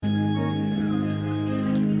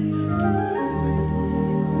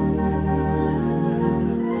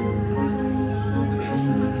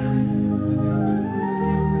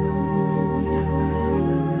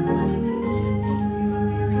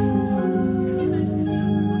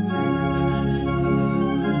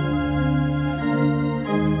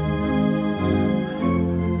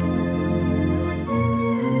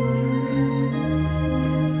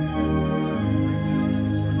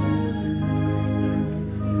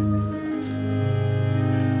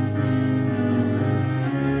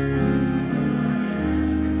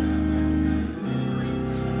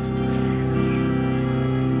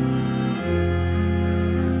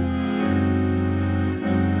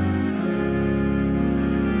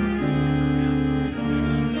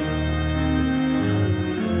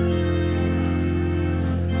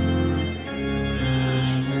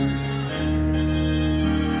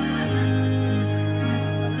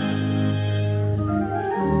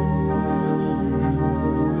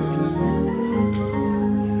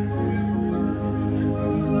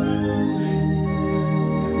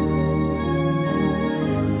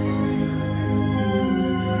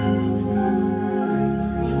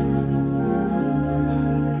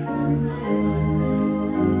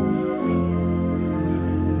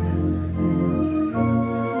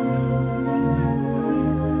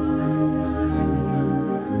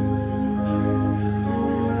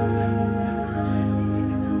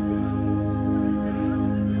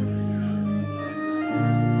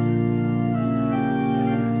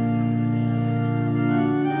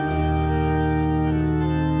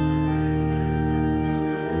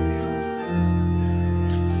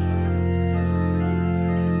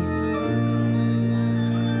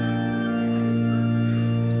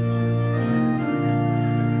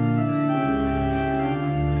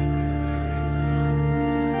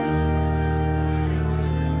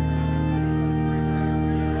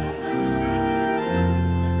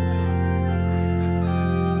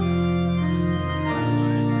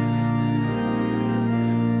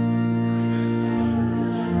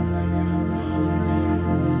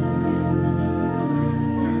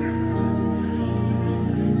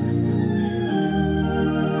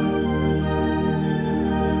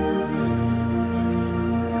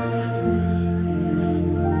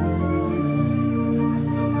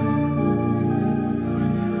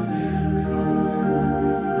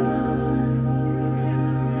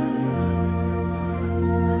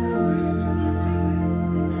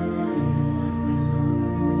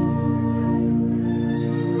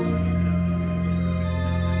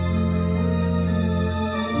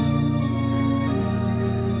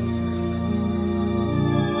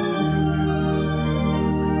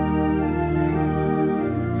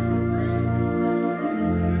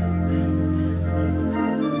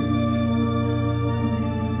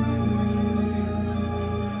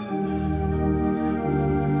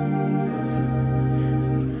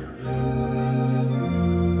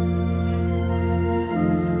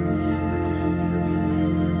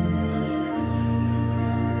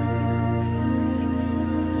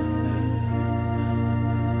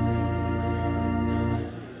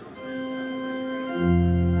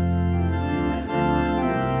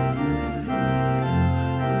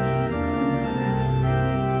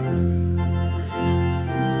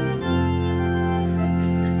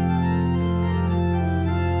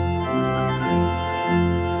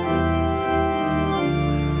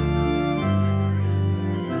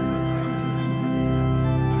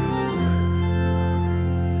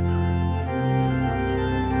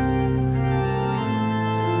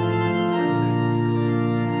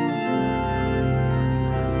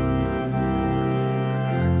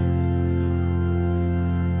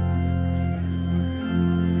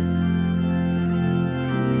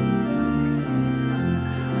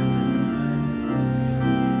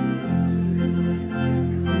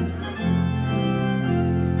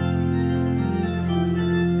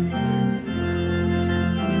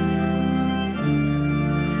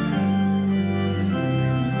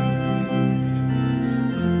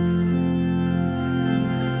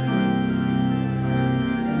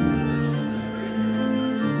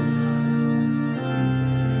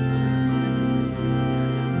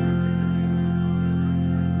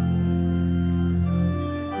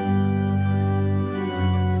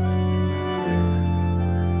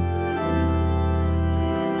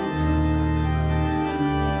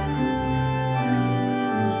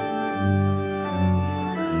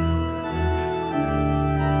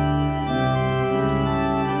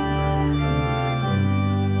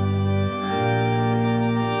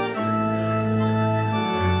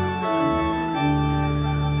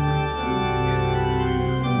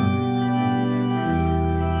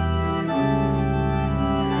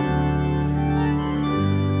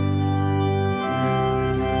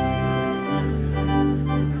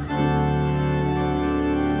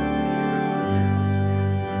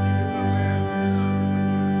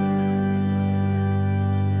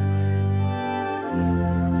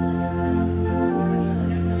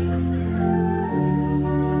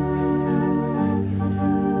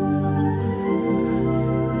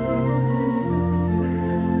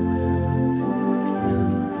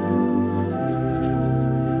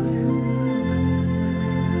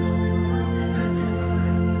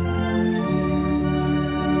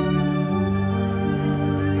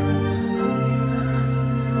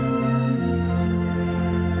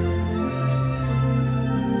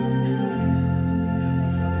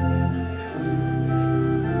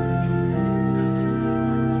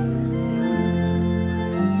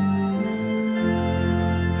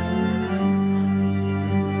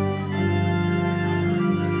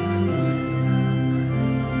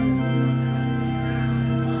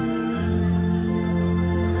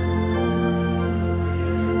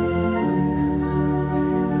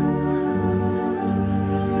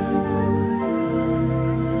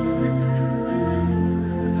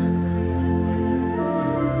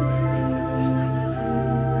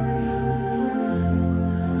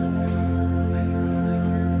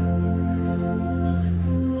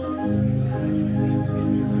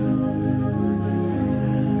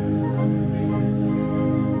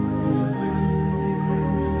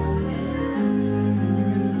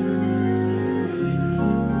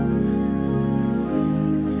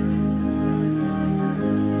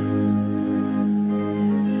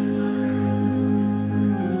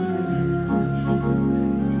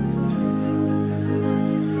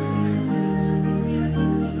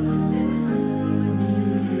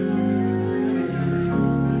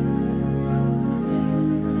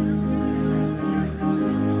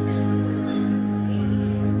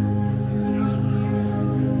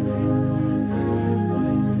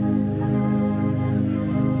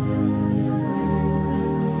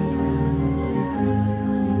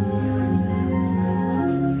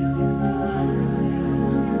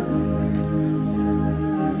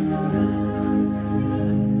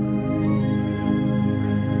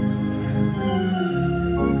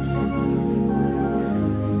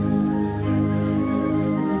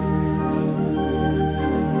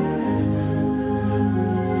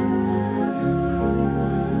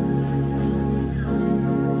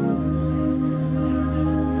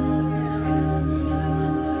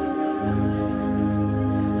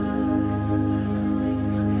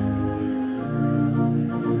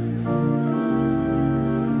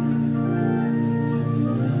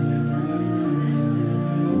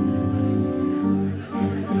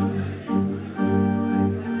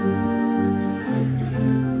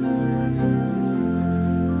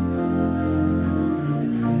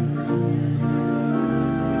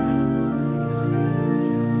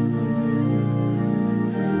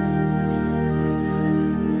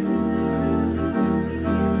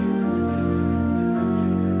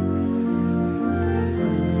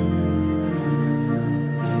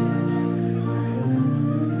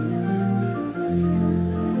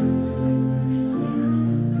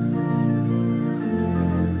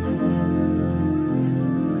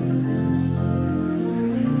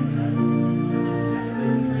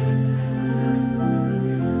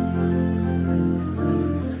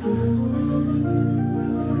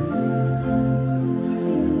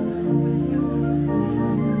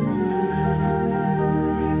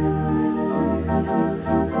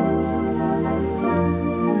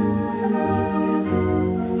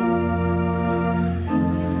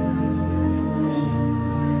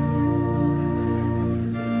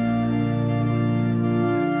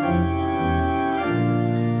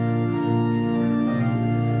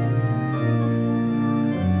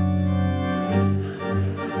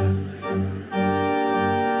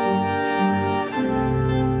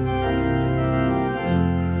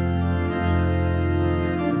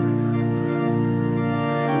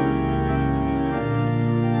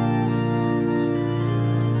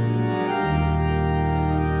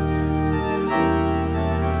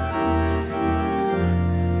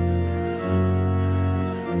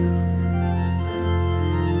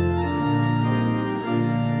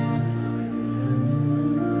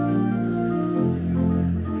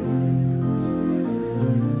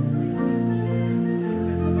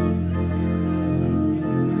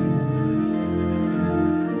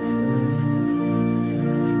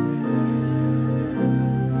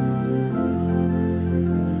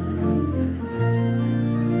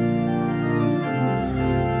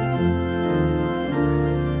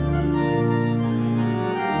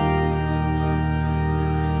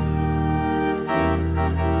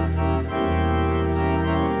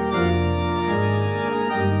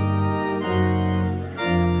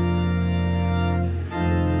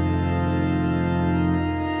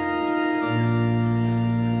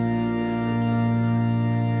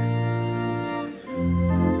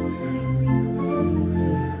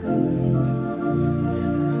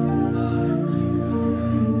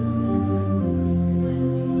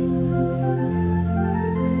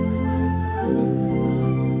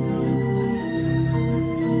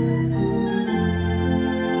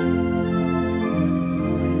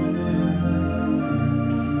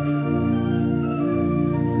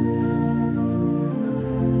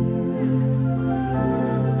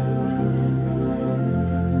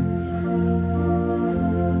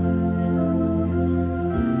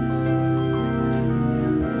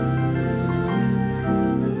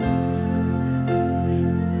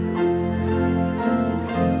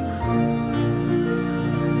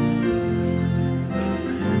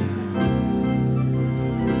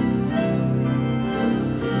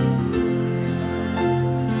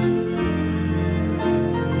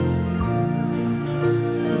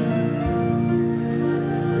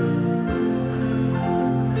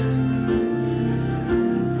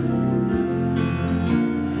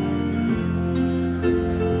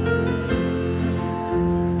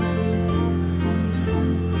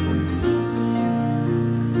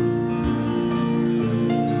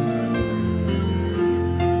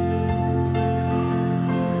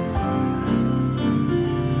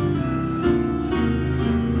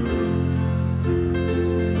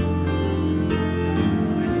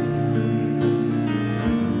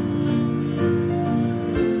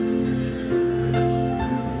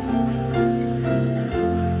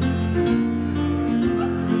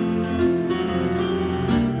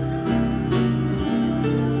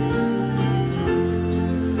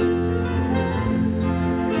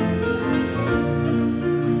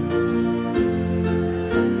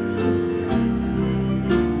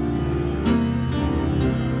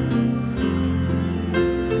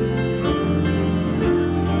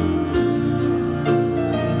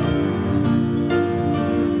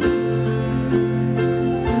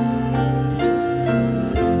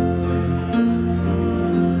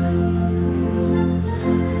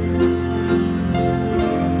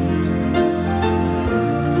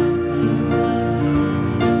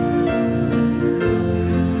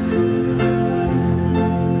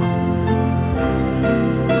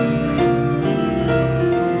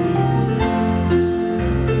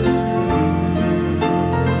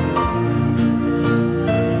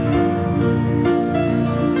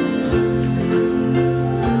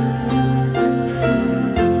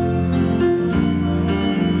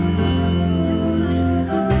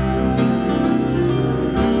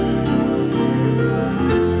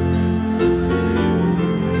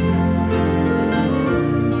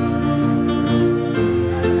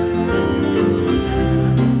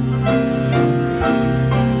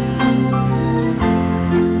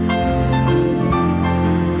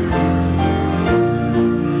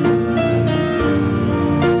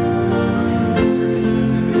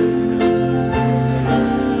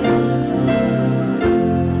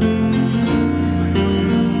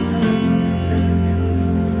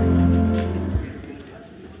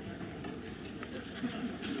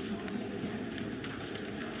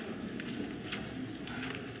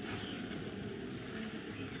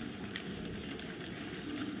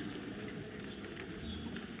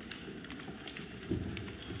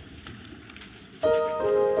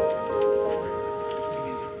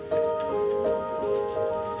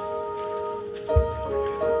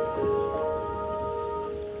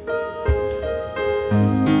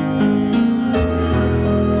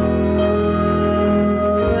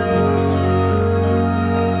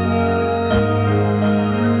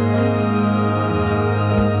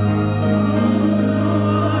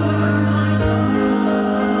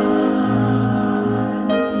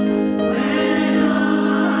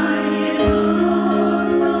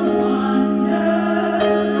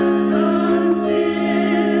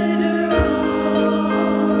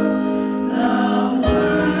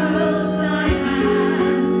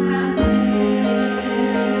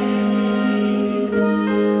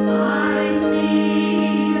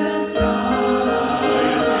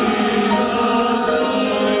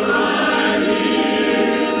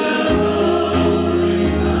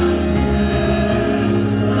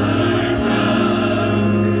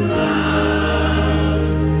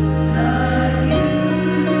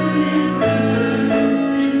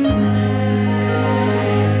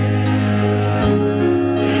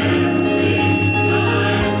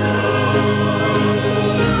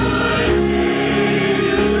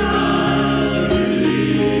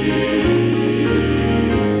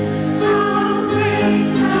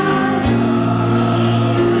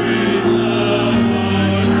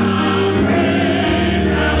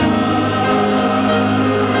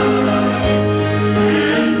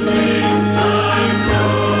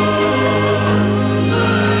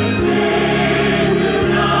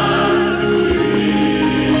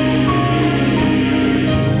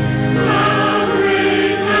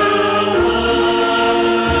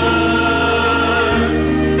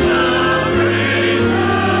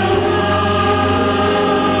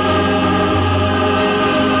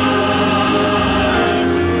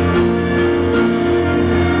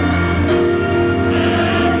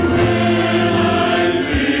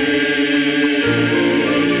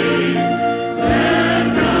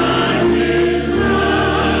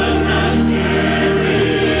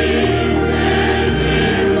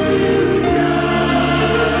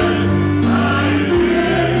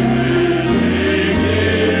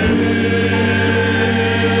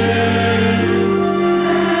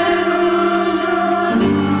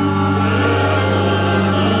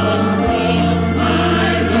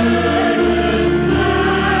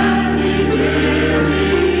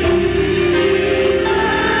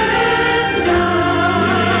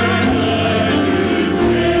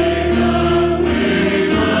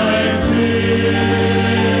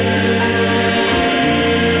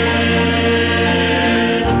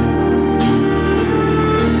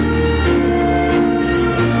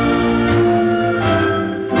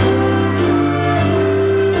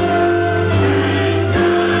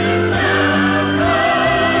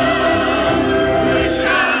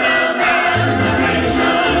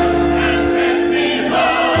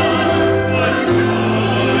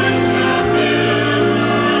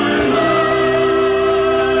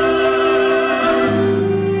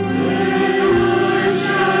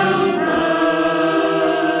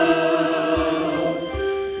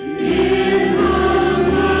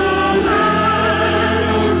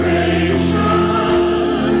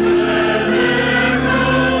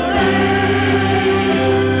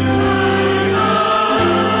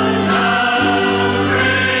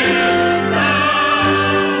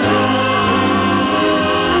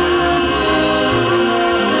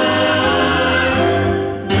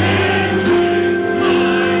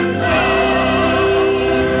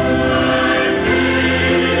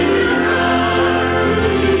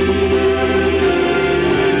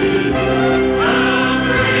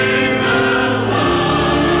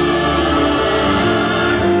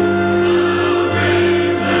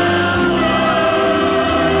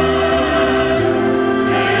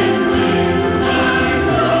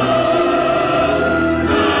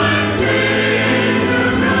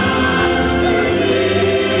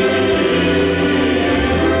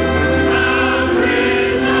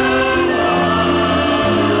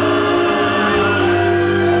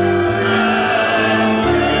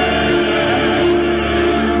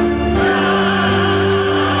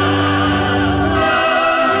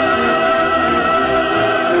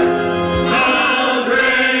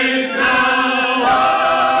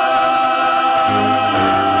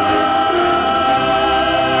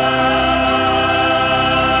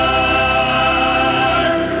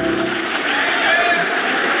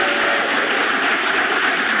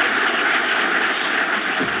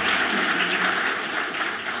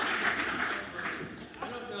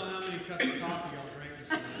cups of coffee y'all drank this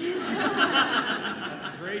morning.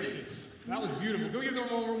 Gracious. That was beautiful. Go give them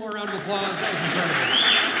one more round of applause. That was incredible.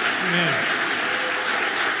 Amen.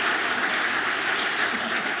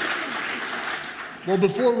 Well,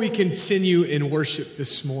 before we continue in worship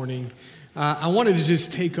this morning, I wanted to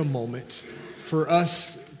just take a moment for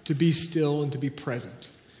us to be still and to be present.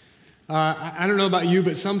 I don't know about you,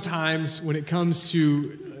 but sometimes when it comes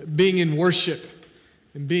to being in worship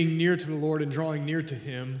and being near to the Lord and drawing near to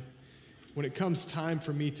Him, when it comes time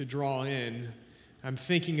for me to draw in, I'm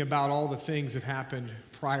thinking about all the things that happened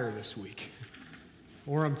prior this week.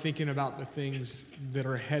 Or I'm thinking about the things that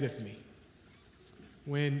are ahead of me.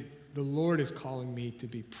 When the Lord is calling me to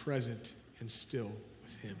be present and still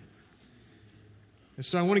with Him. And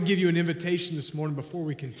so I want to give you an invitation this morning before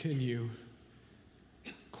we continue.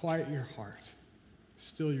 Quiet your heart,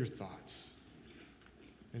 still your thoughts,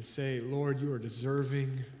 and say, Lord, you are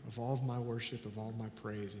deserving of all of my worship, of all my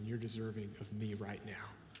praise, and you're deserving of me right now.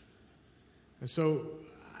 And so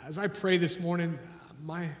as I pray this morning,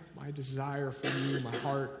 my desire for you, my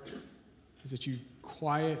heart, is that you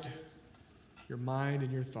quiet your mind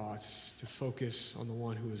and your thoughts to focus on the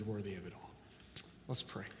one who is worthy of it all. Let's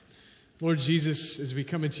pray. Lord Jesus, as we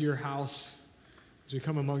come into your house, as we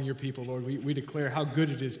come among your people, Lord, we declare how good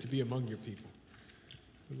it is to be among your people.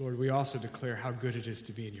 But Lord, we also declare how good it is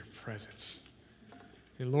to be in your presence.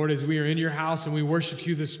 And Lord, as we are in your house and we worship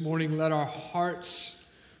you this morning, let our hearts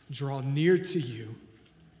draw near to you,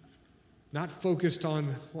 not focused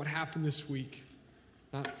on what happened this week,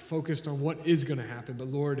 not focused on what is going to happen, but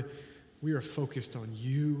Lord, we are focused on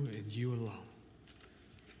you and you alone.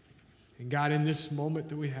 And God, in this moment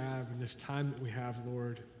that we have, in this time that we have,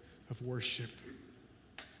 Lord, of worship,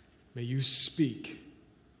 may you speak.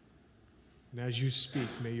 And as you speak,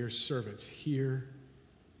 may your servants hear,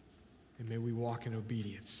 and may we walk in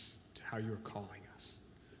obedience to how you are calling us.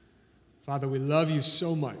 Father, we love you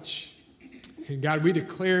so much. And God, we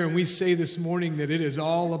declare and we say this morning that it is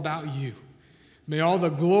all about you. May all the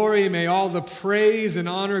glory, may all the praise and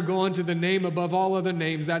honor go unto the name above all other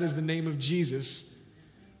names. That is the name of Jesus,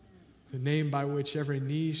 the name by which every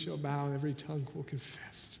knee shall bow and every tongue will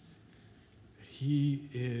confess that he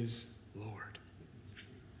is Lord.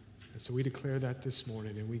 And so we declare that this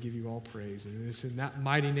morning, and we give you all praise. And it's in that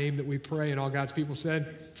mighty name that we pray, and all God's people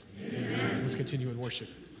said, Amen. Let's continue in worship.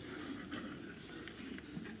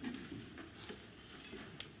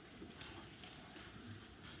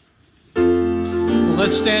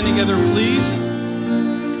 Let's stand together, please,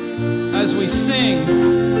 as we sing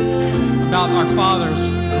about our Father's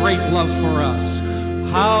great love for us.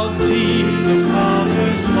 How deep the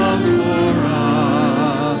Father's love for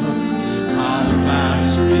us, how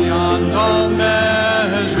vast beyond all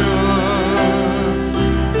measure,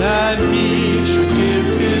 that He should give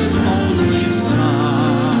His only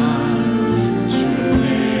Son to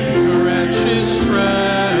make a wretch His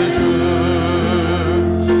treasure.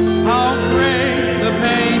 How great the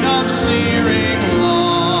pain of searing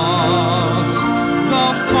loss, the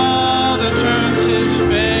Father turns His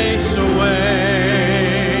face away,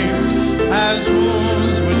 as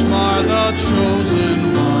wounds which mar the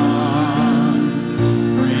chosen one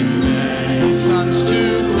bring many sons to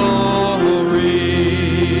glory.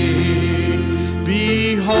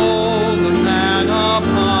 Behold the man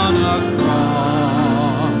upon a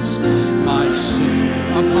cross, my sin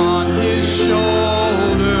upon His shoulders.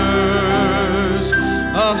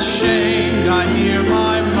 Ashamed, I hear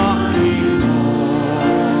my mocking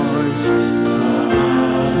voice call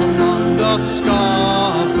out among the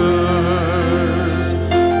scoffers.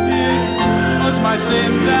 It was my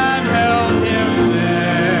sin that held Him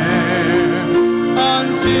there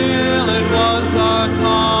until it was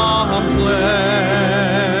accomplished.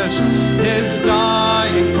 His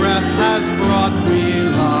dying breath has brought me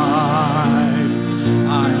life.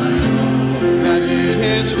 I know that it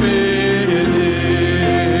is finished.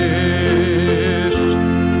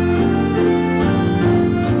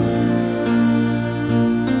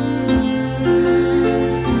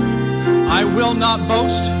 I will not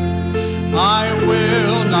boast. I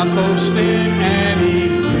will not boast in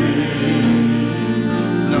anything.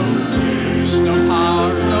 No gifts, no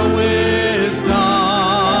power, no wisdom.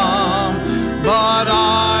 But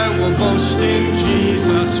I will boast in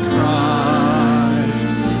Jesus Christ,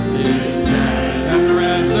 His death and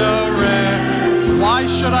resurrection. Why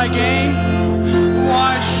should I gain?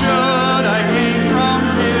 Why should I gain from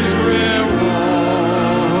His reward?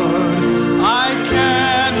 I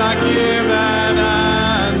cannot give an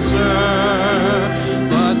answer,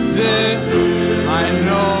 but this I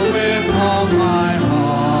know with all my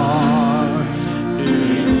heart.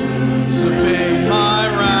 His wounds have paid my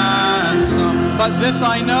ransom, But this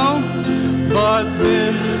I know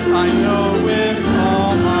with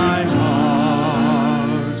all my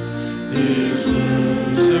heart, is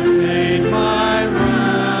Jesus paid my ransom.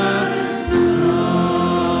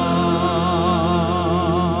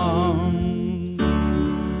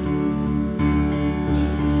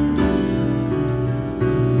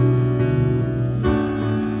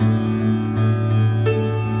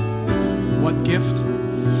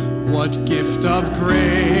 What gift of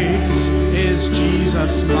grace is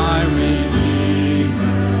Jesus my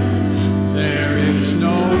Redeemer? There is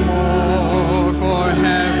no more for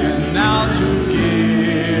heaven now to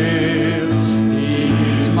give. He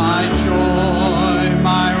is my joy,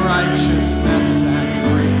 my righteousness and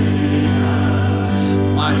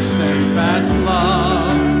freedom, my steadfast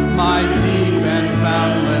love, my deep and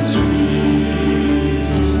boundless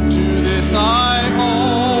peace. To this I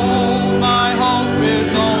hold, my hope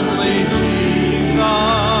is only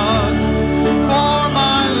Jesus, for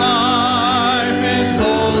my life is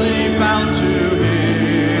wholly bound to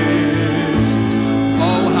His.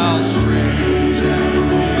 Oh, how strange and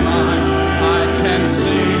divine, I can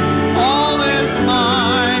sing, all is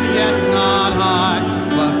mine, yet not I,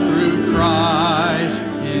 but through Christ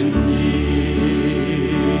in me.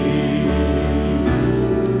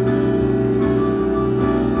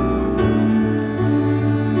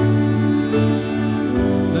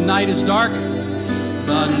 The night is dark,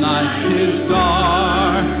 the night is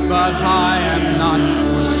dark, but I am not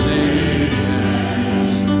forsaken.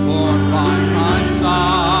 For by my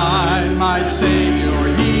side, my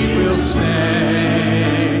Savior, He will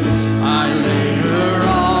stay. I labor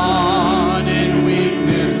on in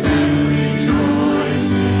weakness and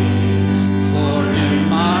rejoicing, for in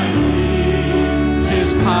my need His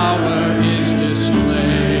power is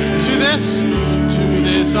displayed. To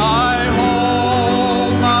this I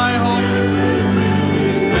hold my hope.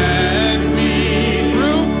 Fend me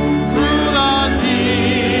through the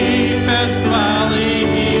deepest valley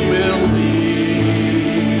He will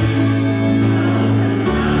lead.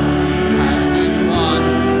 Has been won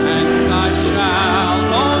and I shall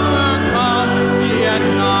overcome, yet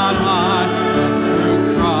not I, but through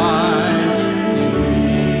Christ in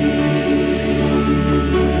me.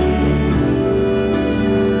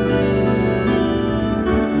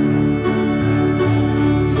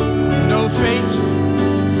 No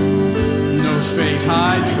fate I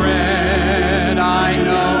dread, I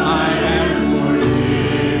know I am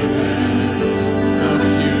forgiven. The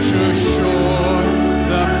future sure,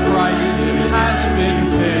 the price it has been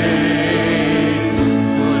paid.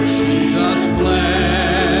 For Jesus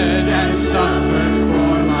bled and suffered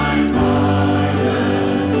for my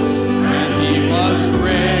pardon, and He was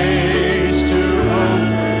raised to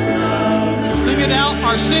overcome. Sing it out,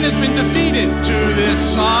 our sin has been defeated. To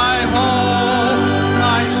this I hold,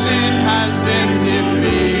 my sin has been defeated.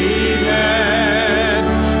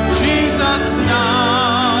 Jesus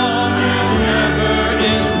now forever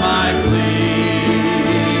is my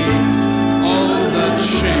plea. Oh, the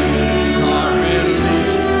chains are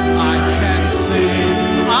released, I can sing,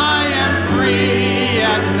 I am free,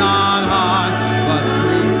 yet not I, but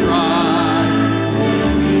through Christ in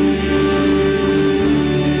me.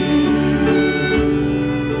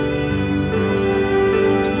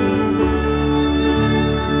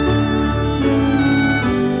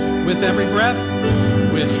 With every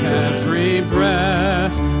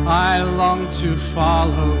breath, I long to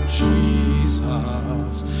follow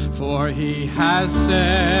Jesus, for He has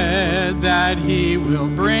said that He will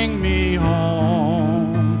bring me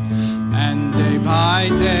home, and day by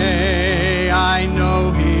day I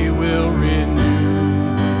know He will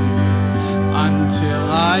renew me,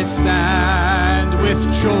 until I stand with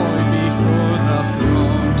joy before the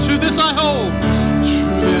throne. To this I hold,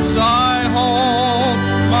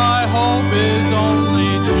 my hope is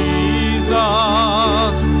only Jesus,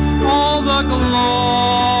 all the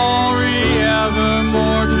glory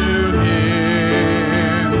evermore to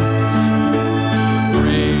Him.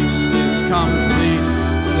 Grace is complete,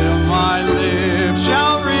 still my lips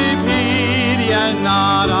shall repeat, yet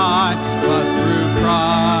not I, but through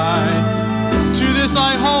Christ. To this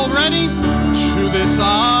I hold, ready? To this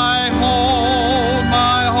I hold,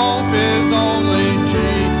 my hope is only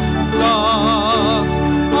Jesus,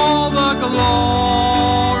 all the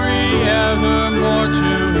glory evermore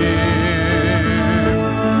to Him.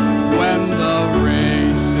 When the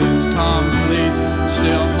race is complete,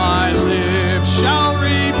 still my lips shall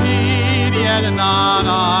repeat, yet not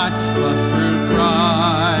I, but through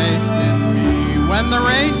Christ in me. When the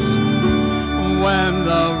race when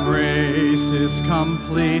the race is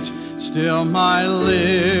complete, still my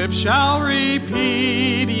lips shall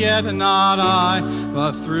repeat, yet not I,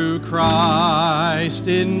 but through Christ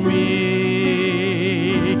in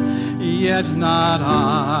me. Yet not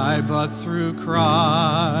I, but through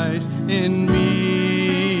Christ in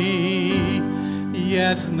me.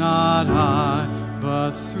 Yet not I,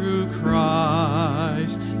 but through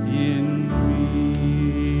Christ in me.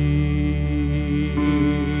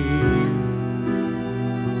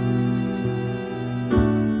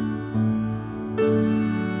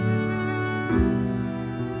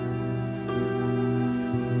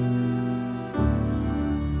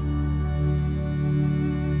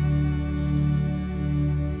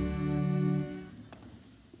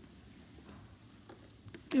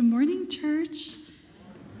 Good morning, church.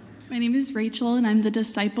 My name is Rachel, and I'm the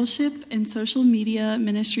Discipleship and Social Media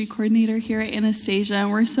Ministry Coordinator here at Anastasia.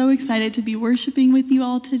 And we're so excited to be worshiping with you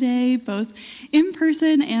all today, both in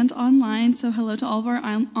person and online. So hello to all of our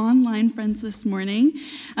online friends this morning.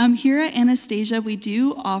 Here at Anastasia, we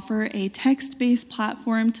do offer a text-based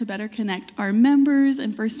platform to better connect our members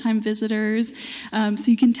and first-time visitors. So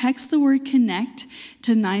you can text the word CONNECT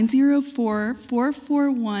to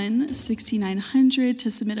 904-441-6900 to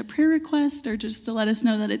submit a prayer request or just to let us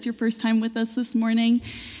know that it's your first time with us this morning.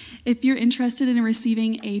 If you're interested in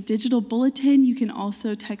receiving a digital bulletin, you can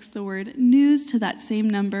also text the word news to that same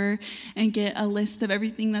number and get a list of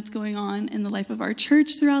everything that's going on in the life of our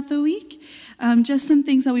church throughout the week. Just some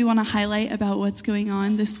things that we want to highlight about what's going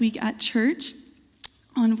on this week at church.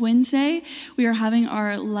 On Wednesday, we are having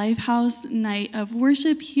our Lifehouse night of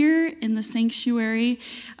worship here in the sanctuary.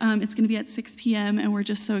 It's going to be at 6 p.m., and we're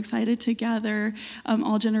just so excited to gather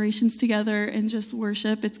all generations together and just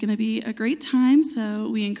worship. It's going to be a great time, so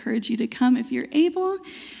we encourage you to come if you're able.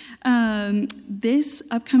 This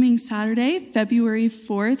upcoming Saturday, February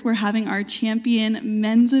 4th, we're having our Champion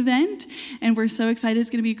Men's event, and we're so excited.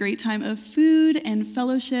 It's going to be a great time of food and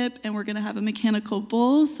fellowship, and we're going to have a mechanical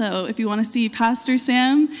bull. So if you want to see Pastor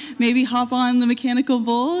Sam, maybe hop on the mechanical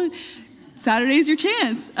bull. Saturday's your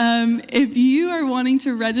chance. If you are wanting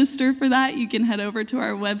to register for that, you can head over to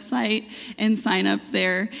our website and sign up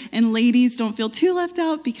there. And ladies, don't feel too left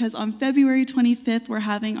out, because on February 25th, we're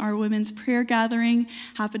having our women's prayer gathering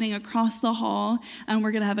happening across the hall. And we're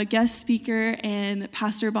going to have a guest speaker, and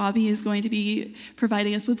Pastor Bobby is going to be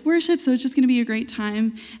providing us with worship. So it's just going to be a great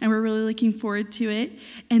time, and we're really looking forward to it.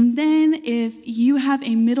 And then if you have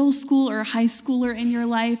a middle school or a high schooler in your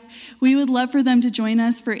life, we would love for them to join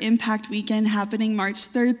us for Impact Weekend happening March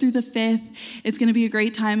 3rd through the 5th. It's going to be a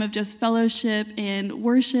great time of just fellowship and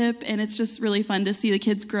worship, and it's just really fun to see the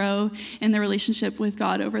kids grow in their relationship with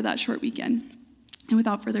God over that short weekend. And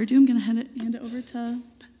without further ado, I'm going to hand it over to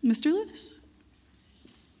Mr. Lewis.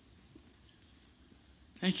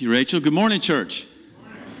 Thank you, Rachel. Good morning, church. Good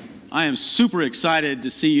morning. I am super excited to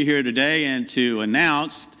see you here today and to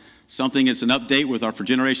announce something. It's an update with our For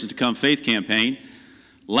Generations to Come faith campaign.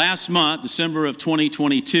 Last month, December of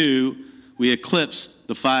 2022, we eclipsed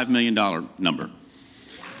the $5 million number.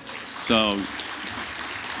 So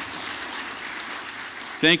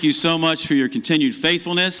thank you so much for your continued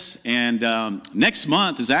faithfulness. And next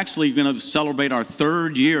month is actually going to celebrate our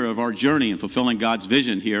 3rd year of our journey in fulfilling God's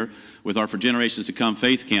vision here with our For Generations to Come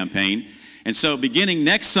faith campaign. And so beginning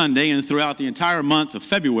next Sunday and throughout the entire month of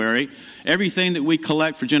February, everything that we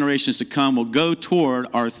collect for Generations to Come will go toward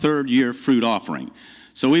our 3rd year fruit offering.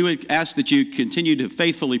 So we would ask that you continue to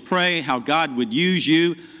faithfully pray how God would use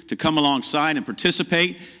you to come alongside and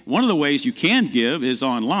participate. One of the ways you can give is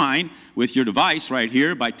online with your device right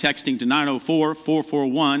here by texting to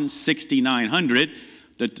 904-441-6900,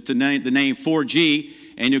 the name 4G,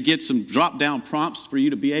 and you'll get some drop-down prompts for you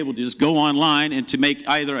to be able to just go online and to make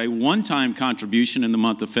either a one-time contribution in the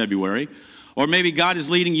month of February, or maybe God is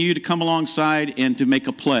leading you to come alongside and to make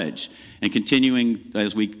a pledge and continuing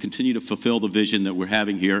as we continue to fulfill the vision that we're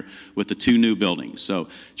having here with the 2 new buildings. So,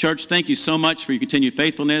 church, thank you so much for your continued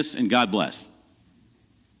faithfulness, and God bless.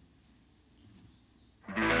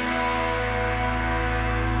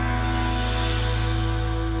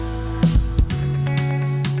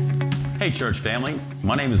 Hey church family,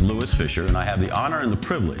 my name is Lewis Fisher, and I have the honor and the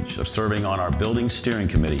privilege of serving on our building steering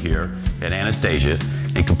committee here at Anastasia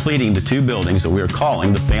and completing the 2 buildings that we are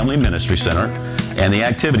calling the Family Ministry Center and the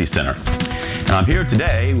Activity Center. And I'm here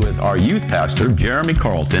today with our youth pastor, Jeremy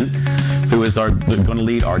Carlton, who is going to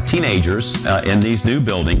lead our teenagers in these new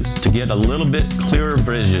buildings to get a little bit clearer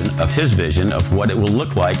vision of his vision of what it will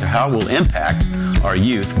look like, how it will impact our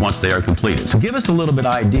youth once they are completed. So give us a little bit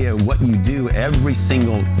of idea of what you do every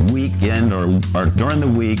single weekend or during the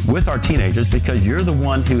week with our teenagers, because you're the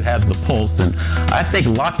one who has the pulse, and I think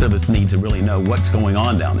lots of us need to really know what's going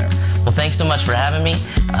on down there. Well, thanks so much for having me.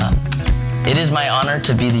 It is my honor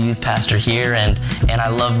to be the youth pastor here, and I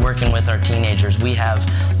love working with our teenagers. We have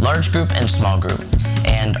large group and small group,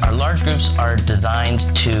 and our large groups are designed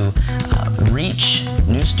to reach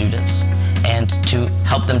new students and to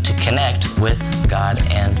help them to connect with God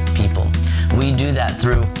and people. We do that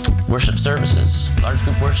through worship services, large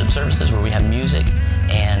group worship services where we have music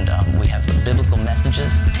and we have biblical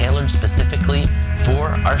messages tailored specifically for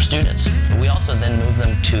our students. We also then move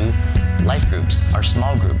them to life groups, our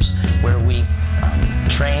small groups, where we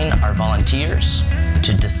train our volunteers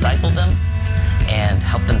to disciple them and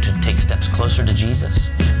help them to take steps closer to Jesus.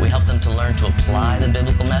 We help them to learn to apply the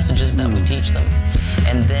biblical messages that we teach them.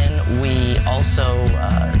 And then we also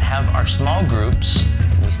have our small groups.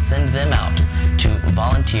 We send them out to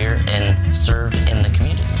volunteer and serve in the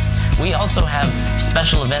community. We also have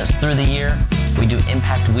special events through the year. We do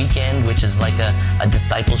Impact Weekend, which is like a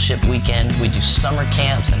discipleship weekend. We do summer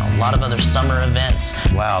camps and a lot of other summer events.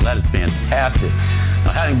 Wow, that is fantastic.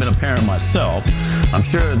 Now, having been a parent myself, I'm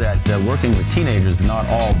sure that working with teenagers is not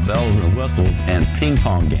all bells and whistles and ping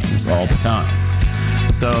pong games all the time.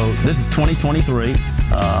 So this is 2023.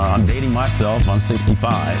 I'm dating myself. I'm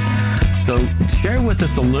 65. So share with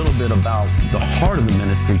us a little bit about the heart of the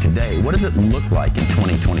ministry today. What does it look like in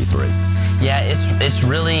 2023? Yeah, it's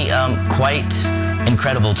really quite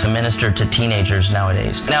incredible to minister to teenagers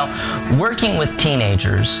nowadays. Now, working with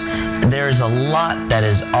teenagers, there's a lot that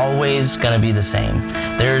is always going to be the same.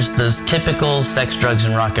 There's those typical sex, drugs,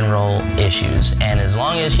 and rock and roll issues. And as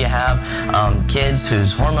long as you have kids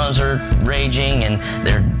whose hormones are raging and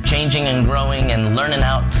they're changing and growing and learning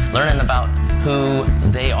about who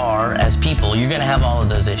they are as people, you're going to have all of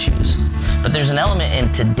those issues. But there's an element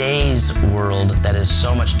in today's world that is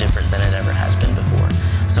so much different than it ever has been before.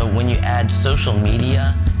 So when you add social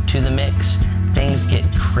media to the mix, things get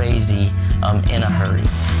crazy in a hurry.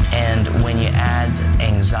 And when you add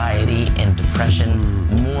anxiety and depression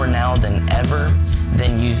more now than ever,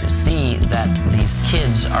 then you see that these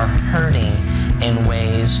kids are hurting in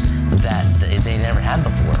ways that they never had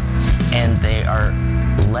before. And they are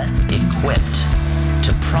less equipped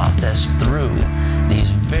to process through these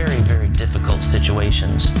very, very difficult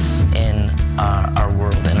situations in our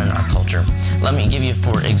world and in our culture. Let me give you,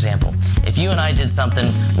 for example, if you and I did something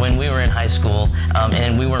when we were in high school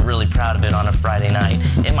and we weren't really proud of it on a Friday night,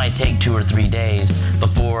 it might take 2 or 3 days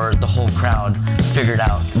before the whole crowd figured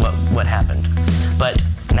out what happened. But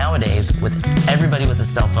nowadays, with everybody with a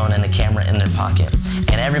cell phone and a camera in their pocket,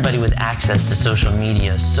 and everybody with access to social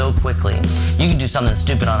media so quickly, you can do something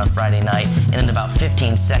stupid on a Friday night, and in about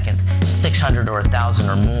 15 seconds, 600 or 1,000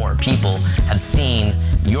 or more people have seen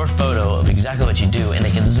your photo of exactly what you do, and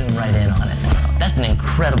they can zoom right in on it. That's an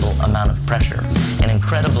incredible amount of pressure, an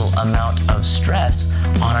incredible amount of stress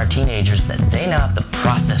on our teenagers that they now have to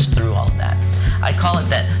process through all of that. I call it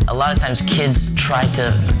that a lot of times kids try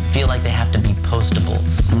to feel like they have to be postable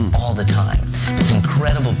all the time. It's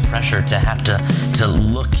incredible pressure to have to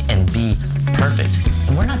look and be perfect.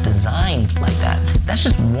 And we're not designed like that. That's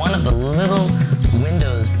just one of the little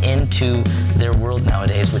windows into their world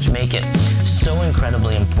nowadays, which make it so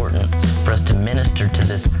incredibly important for us to minister to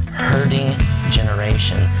this hurting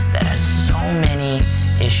generation that has so many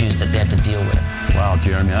issues that they have to deal with. Wow,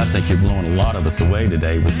 Jeremy, I think you're blowing a lot of us away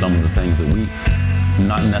today with some of the things that we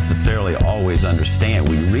not necessarily always understand.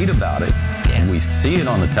 We read about it, and we see it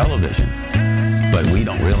on the television, but we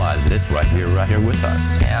don't realize that it's right here with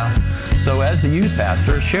us. Yeah. So as the youth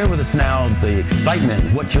pastor, share with us now the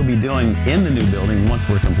excitement, what you'll be doing in the new building once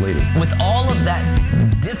we're completed. With all of that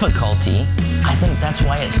difficulty, I think that's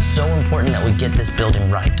why it's so important that we get this building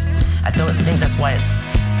right. I think that's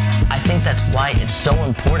why it's so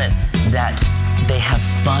important that they have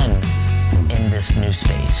fun in this new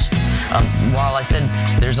space. While I said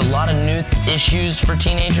there's a lot of new issues for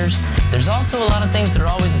teenagers, there's also a lot of things that are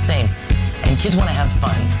always the same. And kids want to have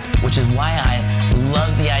fun, which is why I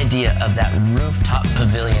love the idea of that rooftop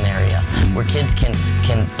pavilion area where kids can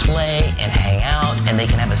play and hang out, and they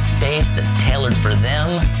can have a space that's tailored for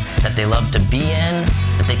them, that they love to be in,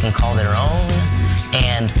 that they can call their own,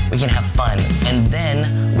 and we can have fun. And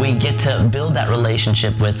then we get to build that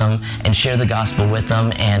relationship with them and share the gospel with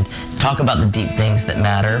them and talk about the deep things that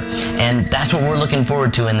matter. And that's what we're looking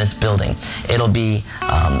forward to in this building. It'll be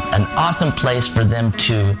an awesome place for them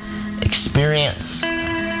to experience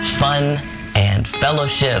fun and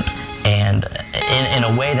fellowship and in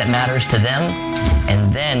a way that matters to them,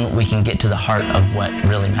 and then we can get to the heart of what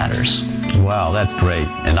really matters. Wow, that's great.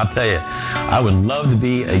 And I'll tell you, I would love to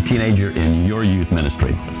be a teenager in your youth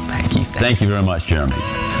ministry. Thank you. Thank you very much, Jeremy.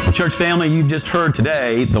 Well, church family, you just heard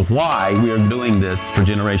today the why we are doing this For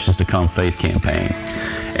Generations to Come Faith campaign.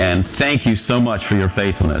 And thank you so much for your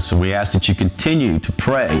faithfulness. And we ask that you continue to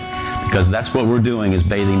pray, because that's what we're doing, is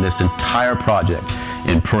bathing this entire project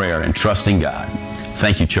in prayer and trusting God.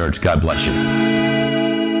 Thank you, church. God bless you.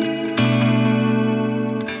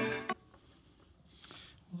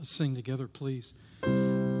 Let's sing together, please.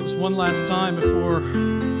 Just one last time before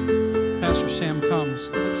Pastor Sam comes.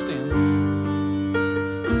 Let's stand.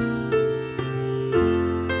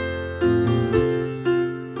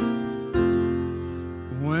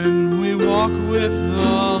 Walk with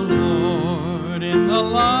the Lord in the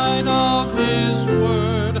light of His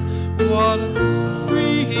word. What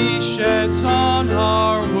glory He sheds on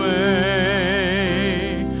our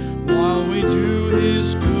way. While we do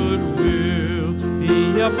His good will,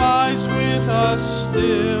 He abides with us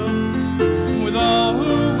still. With all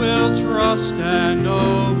who will trust and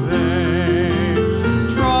obey.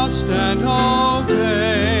 Trust and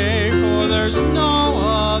obey, for there's no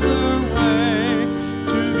other way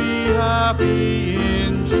to be happy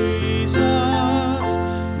in Jesus,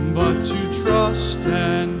 but to trust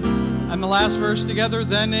and the last verse together,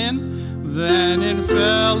 then in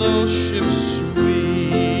fellowship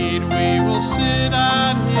sweet, we will sit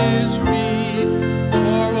at His feet,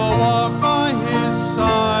 or we'll walk by His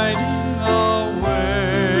side in the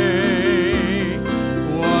way.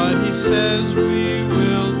 What He says we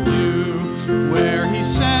will do, where He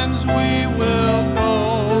sends we will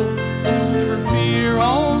go. Never fear,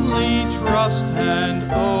 only trust and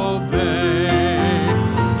obey.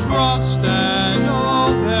 Trust and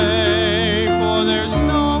obey, for there's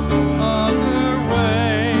no other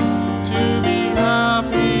way to be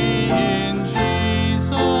happy in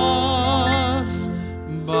Jesus,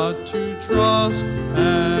 but to trust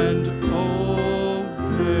and obey.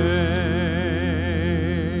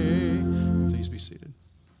 Please be seated.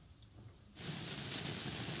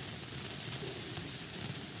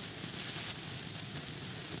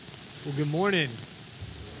 Well, good morning.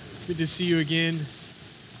 Good to see you again.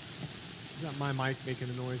 Is that my mic making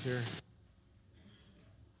a noise here?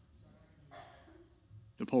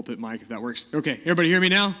 The pulpit mic, if that works. Okay, everybody hear me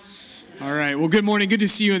now? All right, well, good morning. Good to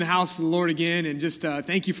see you in the house of the Lord again, and just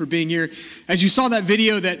thank you for being here. As you saw that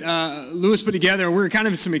video that Lewis put together, we're kind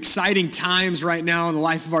of in some exciting times right now in the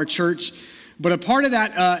life of our church. But a part of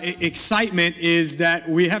that excitement is that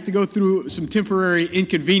we have to go through some temporary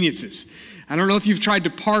inconveniences. I don't know if you've tried to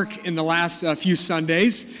park in the last few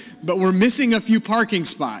Sundays, but we're missing a few parking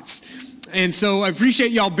spots. And so I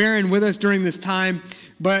appreciate y'all bearing with us during this time.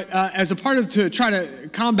 But as a part of to try to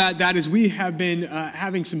combat that is we have been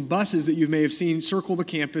having some buses that you may have seen circle the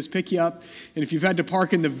campus, pick you up. And if you've had to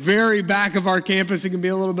park in the very back of our campus, it can be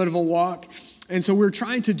a little bit of a walk. And so we're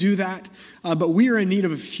trying to do that, but we are in need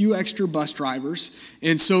of a few extra bus drivers.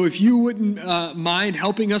 And so if you wouldn't mind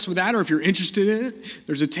helping us with that, or if you're interested in it,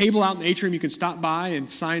 there's a table out in the atrium you can stop by and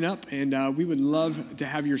sign up. And we would love to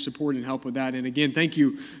have your support and help with that. And again, thank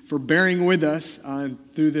you for bearing with us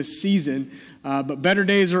through this season. But better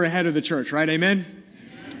days are ahead of the church, right? Amen?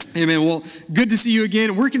 Amen. Well, good to see you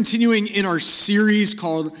again. We're continuing in our series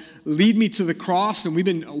called Lead Me to the Cross, and we've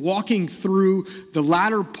been walking through the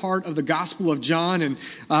latter part of the Gospel of John, and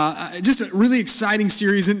just a really exciting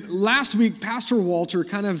series. And last week, Pastor Walter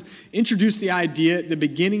kind of introduced the idea at the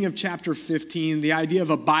beginning of chapter 15, the idea of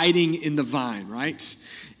abiding in the vine, right?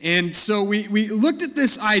 And so we looked at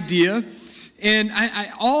this idea, and I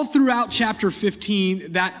all throughout chapter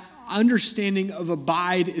 15, that understanding of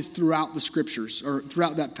abide is throughout the scriptures, or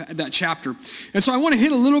throughout that chapter. And so I want to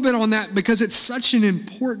hit a little bit on that because it's such an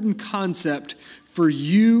important concept for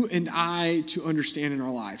you and I to understand in our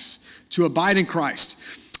lives, to abide in Christ.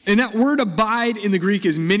 And that word abide in the Greek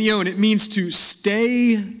is minio, and it means to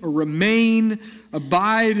stay or remain,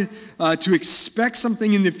 abide, to expect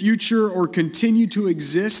something in the future, or continue to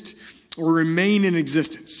exist or remain in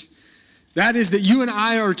existence. That is that you and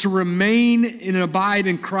I are to remain and abide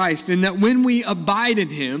in Christ, and that when we abide in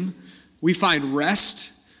Him, we find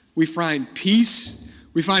rest, we find peace,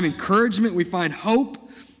 we find encouragement, we find hope,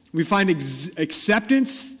 we find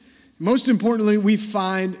acceptance. Most importantly, we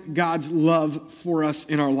find God's love for us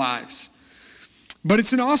in our lives. But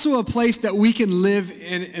it's also a place that we can live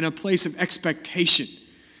in a place of expectation.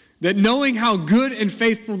 That knowing how good and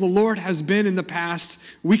faithful the Lord has been in the past,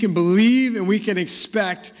 we can believe and we can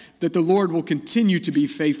expect that the Lord will continue to be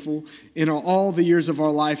faithful in all the years of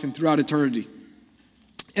our life and throughout eternity.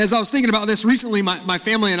 as I was thinking about this recently, my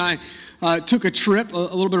family and I took a trip, a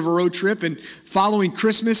little bit of a road trip, and following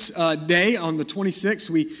Christmas Day on the 26th,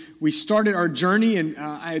 we started our journey, and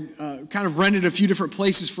I had kind of rented a few different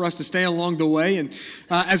places for us to stay along the way. And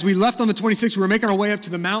as we left on the 26th, we were making our way up to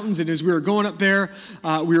the mountains, and as we were going up there,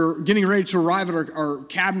 we were getting ready to arrive at our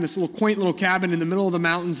cabin, this little quaint little cabin in the middle of the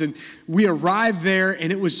mountains, and we arrived there,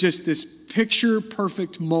 and it was just this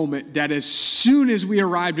picture-perfect moment that as soon as we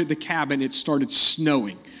arrived at the cabin, it started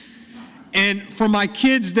snowing. And for my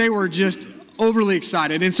kids, they were just overly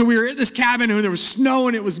excited. And so we were at this cabin, and there was snow,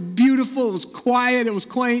 and it was beautiful, it was quiet, it was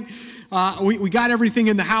quaint. We got everything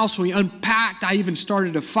in the house, we unpacked. I even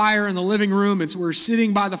started a fire in the living room, and so we were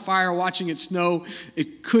sitting by the fire watching it snow.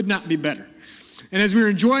 It could not be better. And as we were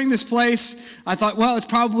enjoying this place, I thought, well, it's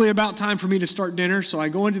probably about time for me to start dinner. So I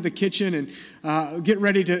go into the kitchen and get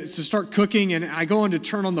ready to start cooking, and I go in to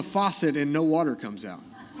turn on the faucet, and no water comes out.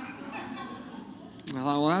 I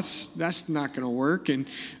thought, well, that's not going to work. And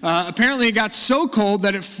apparently it got so cold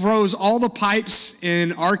that it froze all the pipes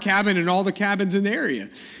in our cabin and all the cabins in the area.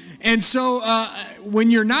 And so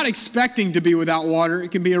when you're not expecting to be without water,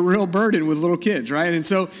 it can be a real burden with little kids, right? And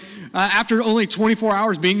so after only 24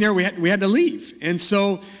 hours being there, we had to leave. And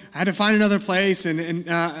so I had to find another place, and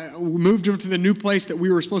we moved over to the new place that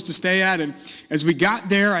we were supposed to stay at. And as we got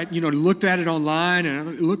there, I looked at it online, and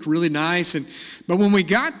it looked really nice. But when we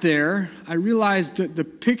got there, I realized that the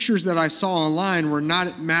pictures that I saw online were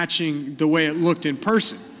not matching the way it looked in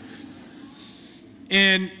person.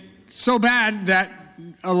 And so bad that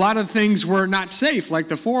a lot of things were not safe, like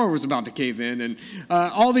the floor was about to cave in, and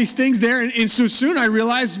all these things there. And so soon I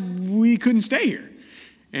realized we couldn't stay here.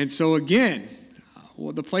 And so again,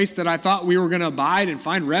 the place that I thought we were going to abide and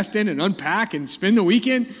find rest in and unpack and spend the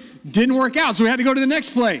weekend didn't work out. So we had to go to the next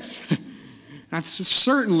place. Now,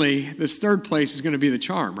 certainly, this third place is going to be the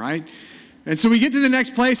charm, right? And so we get to the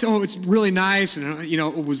next place. Oh, it's really nice.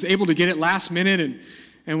 And, was able to get it last minute.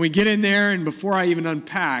 And we get in there. And before I even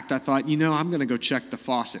unpacked, I thought, I'm going to go check the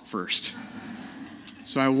faucet first.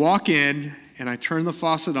 So I walk in and I turn the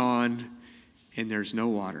faucet on, and there's no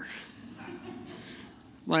water.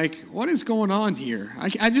 Like, what is going on here?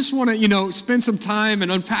 I just want to, spend some time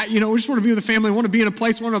and unpack. We just want to be with the family. I want to be in a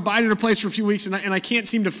place. I want to abide in a place for a few weeks, and I can't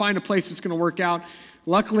seem to find a place that's going to work out.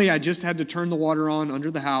 Luckily, I just had to turn the water on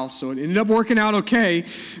under the house, so it ended up working out okay.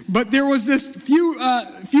 But there was this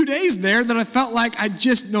few days there that I felt like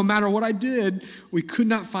no matter what I did, we could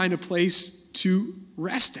not find a place to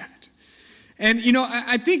rest at. And,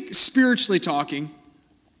 I think spiritually talking,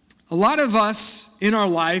 a lot of us in our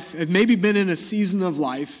life have maybe been in a season of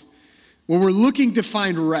life where we're looking to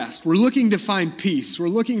find rest. We're looking to find peace. We're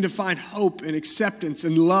looking to find hope and acceptance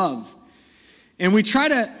and love. And we try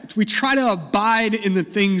to abide in the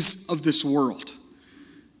things of this world.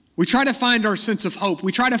 We try to find our sense of hope.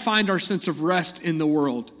 We try to find our sense of rest in the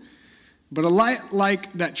world. But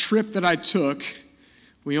like that trip that I took,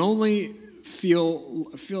 we only feel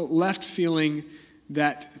left feeling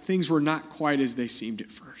that things were not quite as they seemed at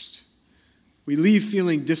first. We leave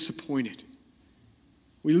feeling disappointed.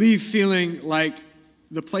 We leave feeling like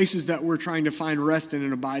the places that we're trying to find rest in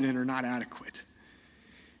and abide in are not adequate.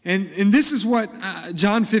 And this is what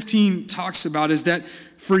John 15 talks about, is that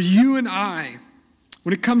for you and I,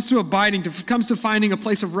 when it comes to abiding, when it comes to finding a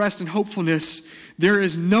place of rest and hopefulness, there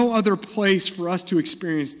is no other place for us to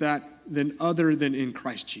experience that other than in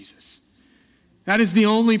Christ Jesus. That is the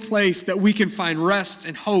only place that we can find rest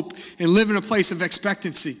and hope and live in a place of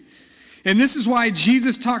expectancy. And this is why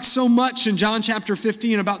Jesus talks so much in John chapter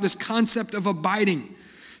 15 about this concept of abiding.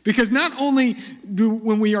 Because not only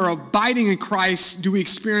when we are abiding in Christ do we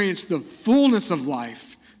experience the fullness of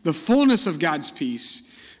life, the fullness of God's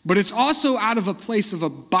peace, but it's also out of a place of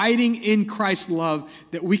abiding in Christ's love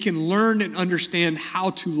that we can learn and understand how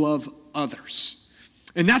to love others.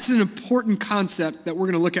 And that's an important concept that we're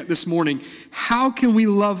going to look at this morning. How can we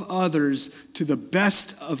love others to the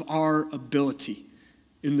best of our ability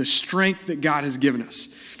in the strength that God has given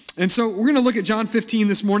us? And so we're going to look at John 15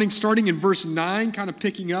 this morning, starting in verse 9, kind of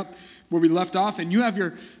picking up where we left off. And you have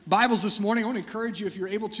your Bibles this morning. I want to encourage you, if you're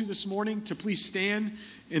able to this morning, to please stand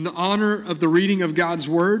in the honor of the reading of God's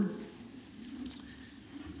word.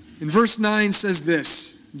 In verse 9 says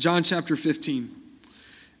this, John chapter 15.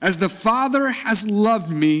 As the Father has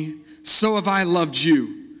loved me, so have I loved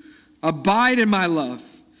you. Abide in my love.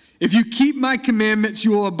 If you keep my commandments,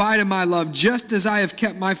 you will abide in my love, just as I have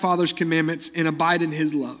kept my Father's commandments and abide in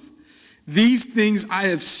his love. These things I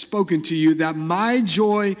have spoken to you, that my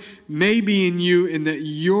joy may be in you and that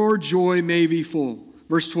your joy may be full.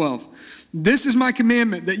 Verse 12. This is my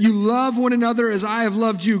commandment, that you love one another as I have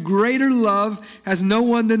loved you. Greater love has no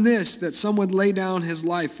one than this, that someone lay down his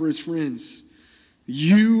life for his friends.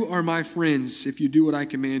 You are my friends if you do what I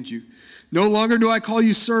command you. No longer do I call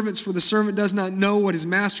you servants, for the servant does not know what his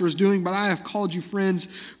master is doing, but I have called you friends,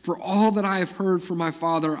 for all that I have heard from my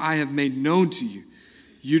Father I have made known to you.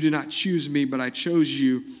 You did not choose me, but I chose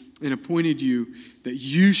you and appointed you that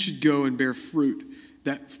you should go and bear fruit,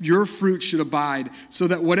 that your fruit should abide, so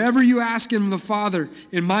that whatever you ask him the Father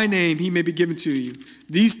in my name, he may be given to you.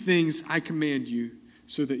 These things I command you,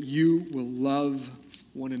 so that you will love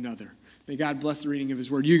one another. May God bless the reading of his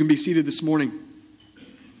word. You can be seated this morning.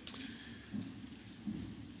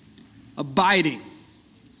 Abiding.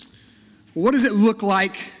 What does it look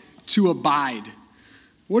like to abide?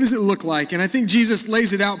 What does it look like? And I think Jesus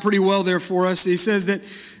lays it out pretty well there for us. He says that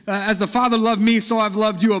as the Father loved me, so I've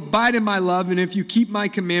loved you. Abide in my love, and if you keep my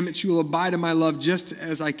commandments, you will abide in my love, just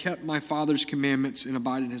as I kept my Father's commandments and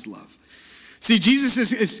abide in his love. See, Jesus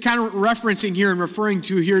is kind of referencing here and referring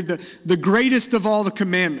to here the greatest of all the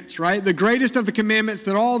commandments, right? The greatest of the commandments,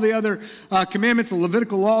 that all the other commandments, the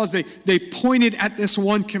Levitical laws, they pointed at this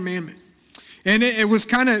one commandment. And it was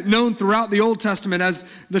kind of known throughout the Old Testament as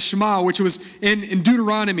the Shema, which was in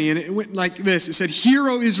Deuteronomy. And it went like this. It said, "Hear,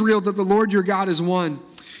 O Israel, that the Lord your God is one.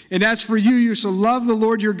 And as for you, you shall love the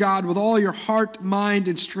Lord your God with all your heart, mind,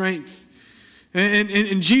 and strength."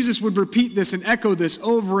 And Jesus would repeat this and echo this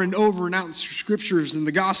over and over and out in scriptures and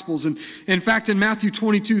the Gospels. And in fact, in Matthew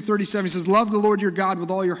 22:37, he says, "Love the Lord your God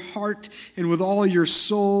with all your heart and with all your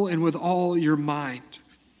soul and with all your mind."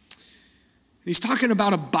 He's talking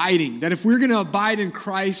about abiding, that if we're going to abide in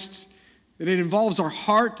Christ, that it involves our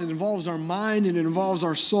heart, it involves our mind, and it involves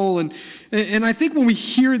our soul. And I think when we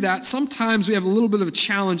hear that, sometimes we have a little bit of a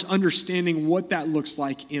challenge understanding what that looks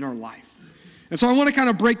like in our life. And so I want to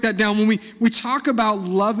kind of break that down. When we talk about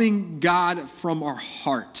loving God from our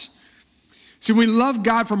heart, see, when we love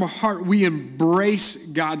God from our heart, we embrace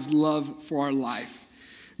God's love for our life.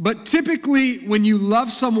 But typically, when you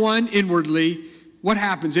love someone inwardly, what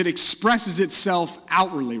happens? It expresses itself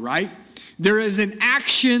outwardly, right? There is an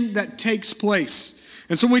action that takes place.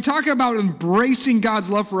 And so when we talk about embracing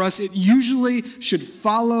God's love for us, it usually should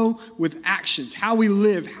follow with actions. How we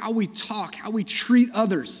live, how we talk, how we treat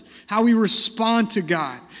others, how we respond to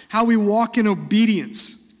God, how we walk in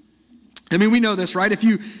obedience. I mean, we know this, right? If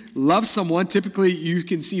you love someone, typically you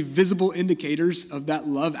can see visible indicators of that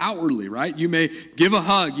love outwardly, right? You may give a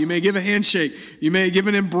hug, you may give a handshake, you may give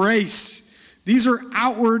an embrace. These are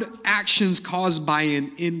outward actions caused by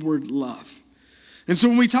an inward love. And so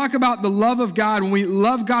when we talk about the love of God, when we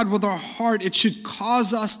love God with our heart, it should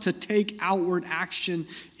cause us to take outward action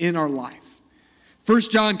in our life. 1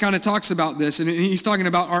 John kind of talks about this, and he's talking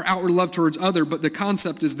about our outward love towards other, but the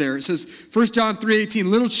concept is there. It says, 1 John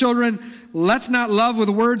 3:18, "Little children, let's not love with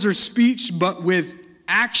words or speech, but with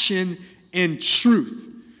action and truth."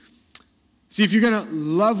 See, if you're going to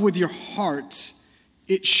love with your heart,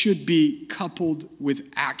 it should be coupled with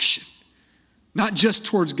action. Not just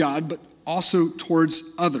towards God, but also towards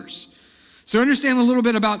others. So understand a little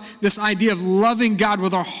bit about this idea of loving God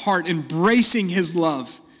with our heart, embracing his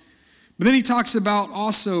love. But then he talks about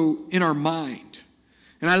also in our mind.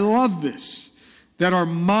 And I love this, that our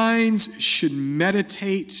minds should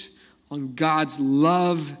meditate on God's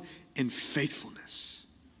love and faithfulness.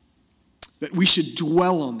 That we should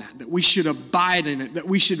dwell on that we should abide in it, that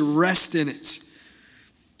we should rest in it.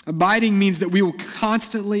 Abiding means that we will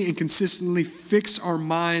constantly and consistently fix our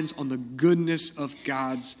minds on the goodness of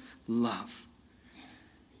God's love.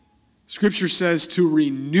 Scripture says to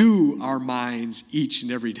renew our minds each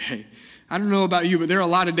and every day. I don't know about you, but there are a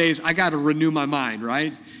lot of days I got to renew my mind,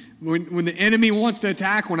 right? When the enemy wants to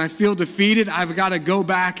attack, when I feel defeated, I've got to go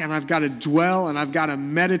back and I've got to dwell and I've got to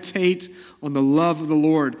meditate on the love of the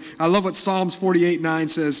Lord. I love what Psalms 48:9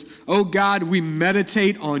 says. "Oh God, we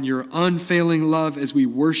meditate on your unfailing love as we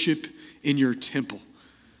worship in your temple."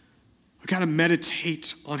 We've got to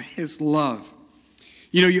meditate on his love.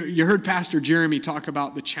 You know, you heard Pastor Jeremy talk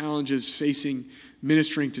about the challenges facing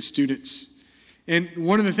ministering to students. And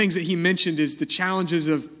one of the things that he mentioned is the challenges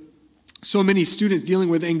of so many students dealing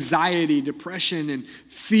with anxiety, depression, and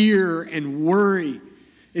fear and worry.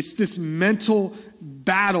 It's this mental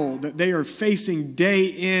battle that they are facing day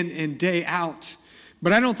in and day out.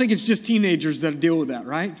 But I don't think it's just teenagers that deal with that,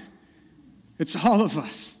 right? It's all of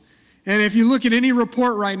us. And if you look at any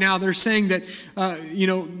report right now, they're saying that,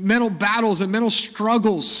 mental battles and mental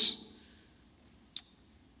struggles,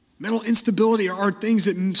 mental instability are things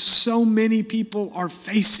that so many people are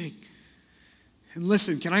facing. And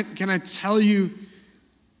listen, can I tell you,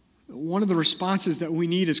 one of the responses that we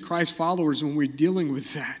need as Christ followers when we're dealing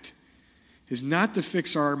with that is not to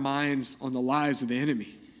fix our minds on the lies of the enemy,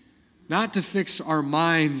 not to fix our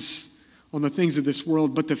minds on the things of this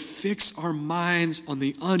world, but to fix our minds on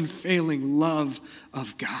the unfailing love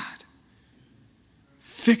of God.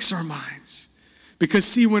 Fix our minds. Because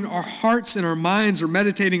see, when our hearts and our minds are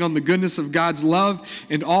meditating on the goodness of God's love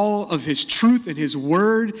and all of his truth and his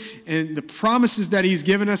word and the promises that he's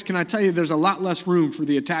given us, can I tell you, there's a lot less room for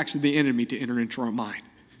the attacks of the enemy to enter into our mind.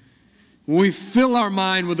 When we fill our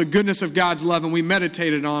mind with the goodness of God's love and we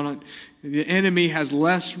meditated on it, the enemy has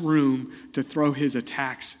less room to throw his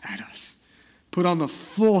attacks at us. Put on the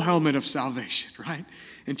full helmet of salvation, right?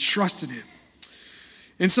 And trust in him.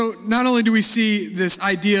 And so not only do we see this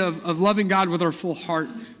idea of loving God with our full heart,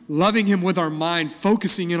 loving him with our mind,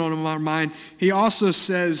 focusing in on our mind, he also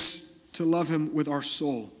says to love him with our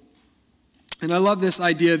soul. And I love this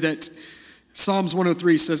idea that Psalms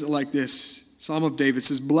 103 says it like this. Psalm of David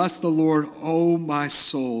says, "Bless the Lord, O my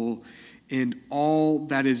soul, and all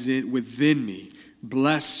that is within me.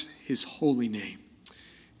 Bless his holy name."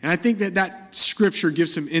 And I think that scripture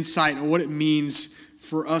gives some insight on what it means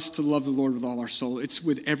for us to love the Lord with all our soul. It's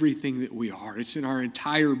with everything that we are. It's in our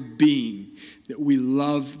entire being that we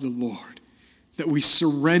love the Lord, that we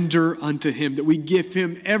surrender unto him, that we give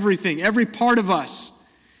him everything, every part of us.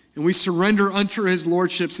 And we surrender unto his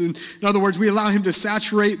lordships. In other words, we allow him to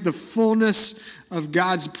saturate the fullness of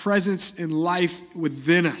God's presence and life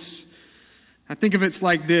within us. I think of it's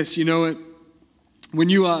like this, when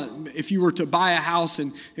you, if you were to buy a house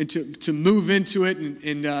and to move into it,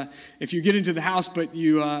 and if you get into the house but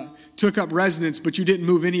you took up residence, but you didn't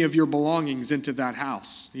move any of your belongings into that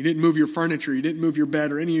house. You didn't move your furniture, you didn't move your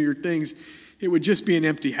bed or any of your things. It would just be an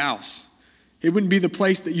empty house. It wouldn't be the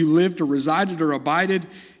place that you lived or resided or abided.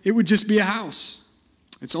 It would just be a house.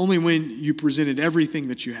 It's only when you presented everything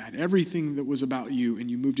that you had, everything that was about you,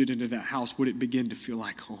 and you moved it into that house, would it begin to feel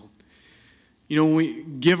like home. When we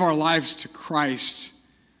give our lives to Christ,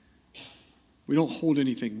 we don't hold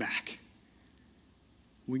anything back.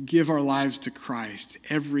 We give our lives to Christ.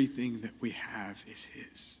 Everything that we have is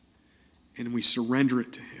his. And we surrender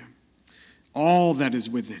it to him. All that is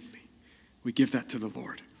within me, we give that to the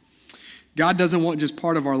Lord. God doesn't want just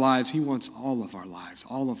part of our lives. He wants all of our lives,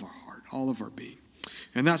 all of our heart, all of our being.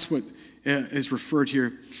 And that's what is referred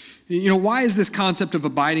here. Why is this concept of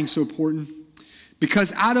abiding so important?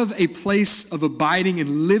 Because out of a place of abiding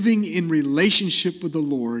and living in relationship with the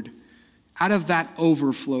Lord, out of that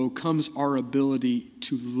overflow comes our ability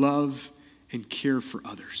to love and care for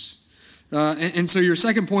others. And so your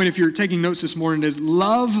second point, if you're taking notes this morning, is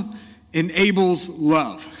love enables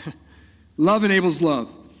love. Love enables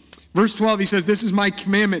love. Verse 12, he says, "This is my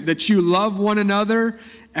commandment, that you love one another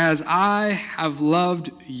as I have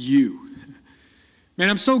loved you." Man,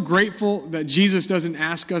 I'm so grateful that Jesus doesn't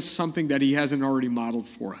ask us something that he hasn't already modeled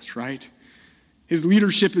for us, right? His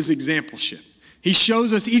leadership is exampleship. He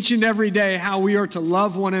shows us each and every day how we are to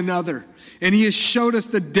love one another. And he has showed us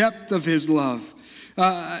the depth of his love.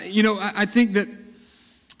 I think that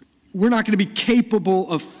we're not going to be capable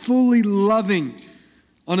of fully loving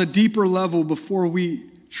on a deeper level before we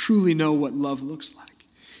truly know what love looks like.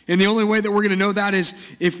 And the only way that we're going to know that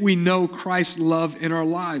is if we know Christ's love in our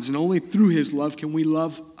lives. And only through his love can we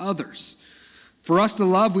love others. For us to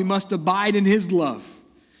love, we must abide in his love.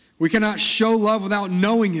 We cannot show love without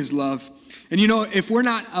knowing his love. And if we're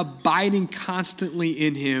not abiding constantly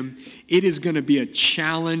in him, it is going to be a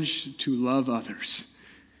challenge to love others.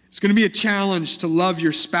 It's going to be a challenge to love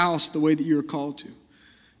your spouse the way that you're called to.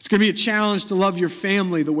 It's going to be a challenge to love your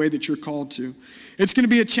family the way that you're called to. It's going to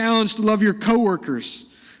be a challenge to love your coworkers,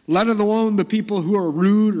 let alone the people who are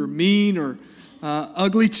rude or mean or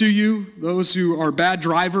ugly to you, those who are bad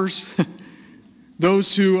drivers,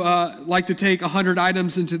 those who like to take 100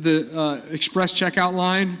 items into the express checkout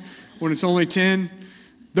line when it's only 10,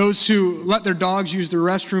 those who let their dogs use the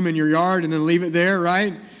restroom in your yard and then leave it there,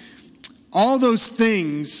 right? All those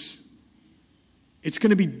things, it's going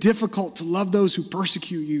to be difficult to love those who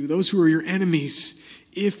persecute you, those who are your enemies,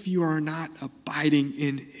 if you are not abiding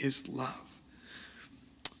in his love.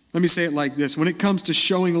 Let me say it like this. When it comes to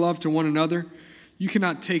showing love to one another, you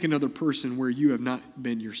cannot take another person where you have not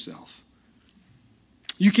been yourself.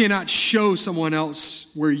 You cannot show someone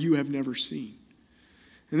else where you have never seen.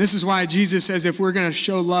 And this is why Jesus says if we're going to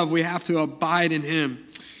show love, we have to abide in him.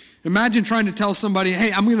 Imagine trying to tell somebody,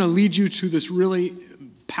 hey, I'm going to lead you to this really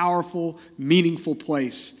powerful, meaningful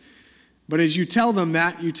place. But as you tell them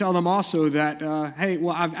that, you tell them also that, hey,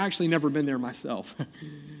 well, I've actually never been there myself.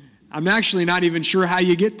 I'm actually not even sure how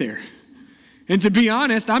you get there. And to be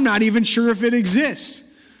honest, I'm not even sure if it exists.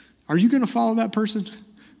 Are you going to follow that person?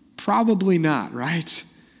 Probably not, right?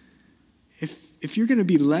 if you're going to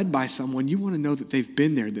be led by someone, you want to know that they've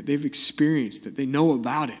been there, that they've experienced, that they know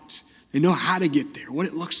about it. They know how to get there, what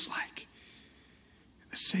it looks like.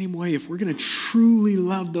 The same way, if we're going to truly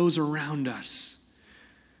love those around us,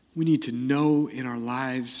 we need to know in our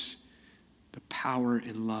lives the power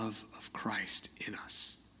and love of Christ in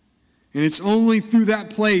us. And it's only through that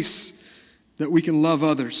place that we can love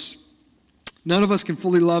others. None of us can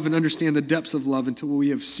fully love and understand the depths of love until we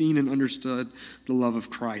have seen and understood the love of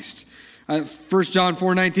Christ. 1 John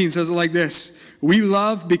 4:19 says it like this: we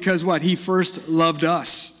love because what? He first loved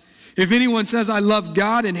us. If anyone says, I love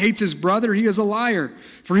God and hates his brother, he is a liar.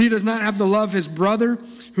 For he does not have the love of his brother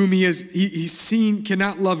whom he's seen,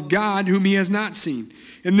 cannot love God whom he has not seen.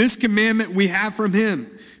 And this commandment we have from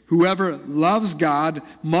him: whoever loves God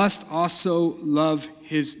must also love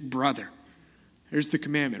his brother. There's the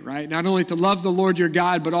commandment, right? Not only to love the Lord your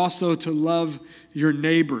God, but also to love your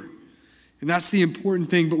neighbor. And that's the important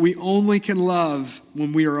thing, but we only can love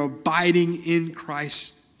when we are abiding in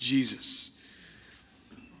Christ Jesus.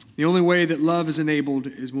 The only way that love is enabled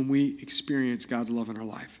is when we experience God's love in our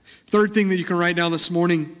life. Third thing that you can write down this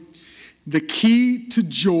morning: the key to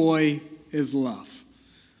joy is love.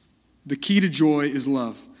 The key to joy is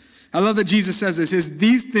love. I love that Jesus says this: is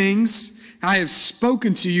these things I have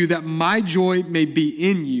spoken to you, that my joy may be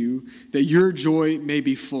in you, that your joy may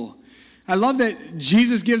be full. I love that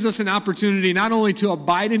Jesus gives us an opportunity not only to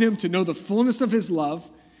abide in him, to know the fullness of his love,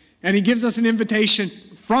 and he gives us an invitation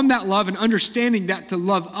from that love and understanding that to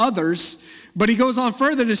love others, but he goes on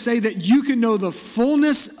further to say that you can know the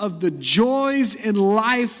fullness of the joys in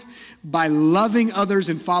life by loving others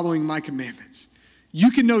and following my commandments.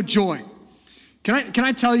 You can know joy. Can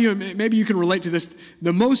I tell you, and maybe you can relate to this,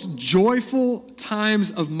 the most joyful times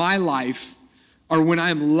of my life are when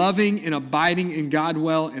I'm loving and abiding in God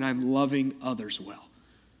well and I'm loving others well.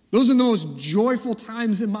 Those are the most joyful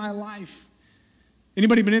times in my life.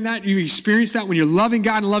 Anybody been in that? You've experienced that when you're loving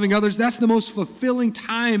God and loving others? That's the most fulfilling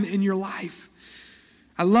time in your life.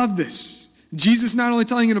 I love this. Jesus not only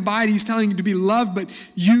telling you to abide, he's telling you to be loved, but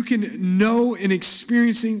you can know and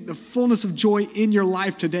experiencing the fullness of joy in your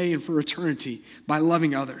life today and for eternity by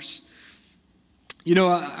loving others. You know,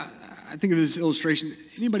 I think of this illustration.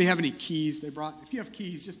 Anybody have any keys they brought? If you have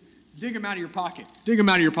keys, just dig them out of your pocket. Dig them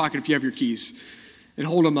out of your pocket if you have your keys and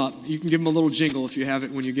hold them up. You can give them a little jingle if you have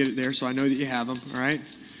it when you get it there, so I know that you have them, all right?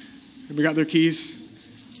 Everybody got their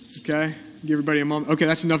keys? Okay. Give everybody a moment. Okay,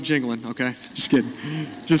 that's enough jingling, okay? Just kidding.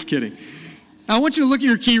 Just kidding. I want you to look at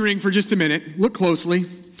your key ring for just a minute. Look closely.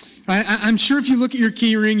 I'm sure if you look at your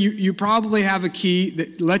key ring, you probably have a key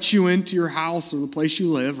that lets you into your house or the place you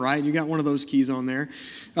live, right? You got one of those keys on there.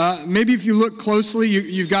 Maybe if you look closely,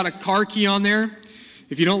 you've got a car key on there.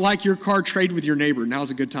 If you don't like your car, trade with your neighbor.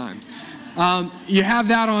 Now's a good time. You have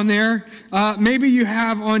that on there. Maybe you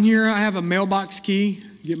have on here, I have a mailbox key.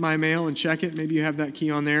 Get my mail and check it. Maybe you have that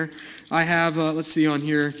key on there. I have, let's see on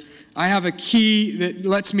here. I have a key that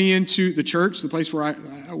lets me into the church, the place where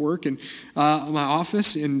I work, and my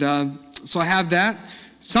office, and so I have that.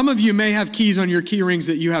 Some of you may have keys on your key rings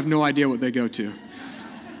that you have no idea what they go to.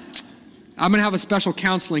 I'm going to have a special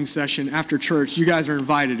counseling session after church. You guys are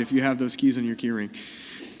invited if you have those keys on your key ring.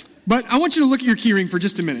 But I want you to look at your key ring for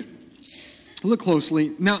just a minute. Look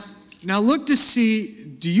closely. Now look to see,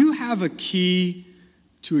 do you have a key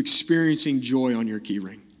to experiencing joy on your key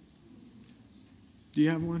ring? Do you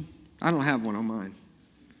have one? I don't have one on mine.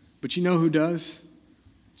 But you know who does?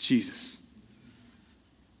 Jesus.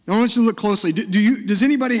 Now I want you to look closely. Does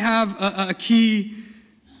anybody have a key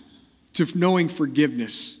to knowing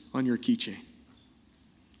forgiveness on your keychain?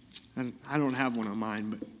 I don't have one on mine,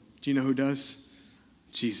 but do you know who does?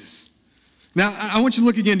 Jesus. Now I want you to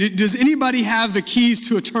look again. Does anybody have the keys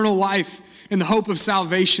to eternal life and the hope of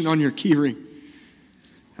salvation on your key ring?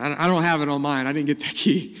 I don't have it on mine. I didn't get that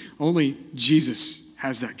key. Only Jesus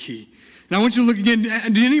has that key. And I want you to look again.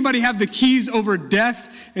 Did anybody have the keys over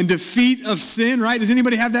death and defeat of sin, right? Does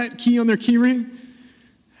anybody have that key on their key ring?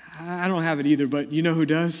 I don't have it either, but you know who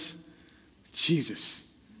does?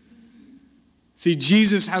 Jesus. See,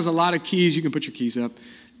 Jesus has a lot of keys. You can put your keys up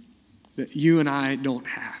that you and I don't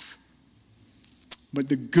have. But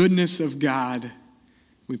the goodness of God,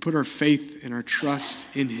 we put our faith and our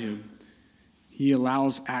trust in him. He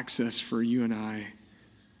allows access for you and I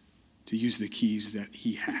to use the keys that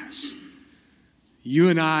he has. You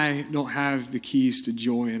and I don't have the keys to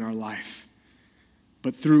joy in our life.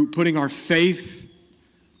 But through putting our faith,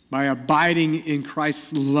 by abiding in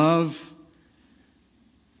Christ's love,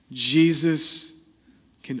 Jesus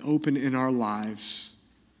can open in our lives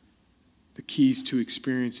the keys to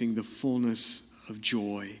experiencing the fullness of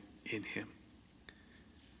joy in him.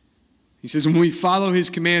 He says when we follow his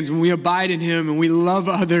commands, when we abide in him and we love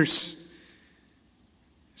others,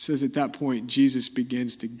 it says at that point, Jesus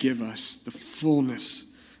begins to give us the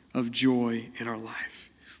fullness of joy in our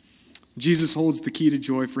life. Jesus holds the key to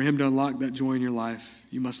joy. For him to unlock that joy in your life,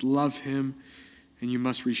 you must love him and you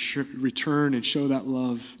must return and show that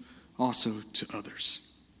love also to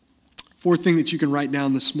others. Fourth thing that you can write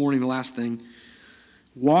down this morning, the last thing,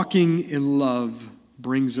 walking in love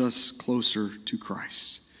brings us closer to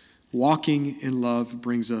Christ. Walking in love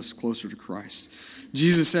brings us closer to Christ.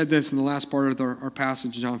 Jesus said this in the last part of our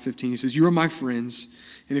passage, John 15. He says, "You are my friends,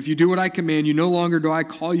 and if you do what I command you, no longer do I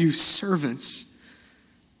call you servants.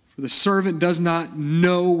 For the servant does not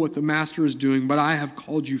know what the master is doing, but I have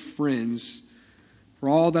called you friends. For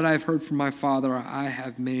all that I have heard from my Father, I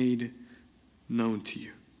have made known to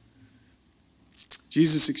you."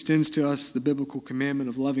 Jesus extends to us the biblical commandment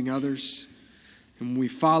of loving others. And when we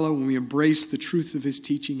follow, when we embrace the truth of his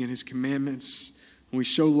teaching and his commandments, when we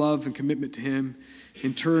show love and commitment to him,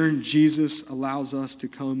 in turn, Jesus allows us to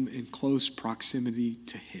come in close proximity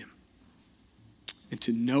to him and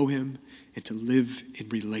to know him and to live in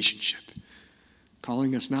relationship,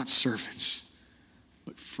 calling us not servants,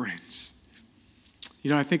 but friends.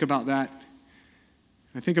 You know, I think about that.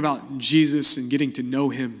 I think about Jesus and getting to know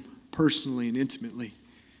him personally and intimately.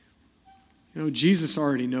 You know, Jesus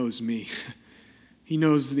already knows me. He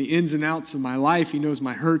knows the ins and outs of my life. He knows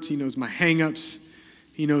my hurts. He knows my hang-ups.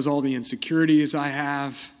 He knows all the insecurities I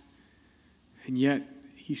have. And yet,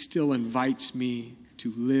 he still invites me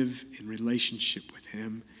to live in relationship with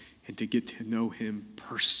him and to get to know him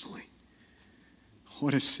personally.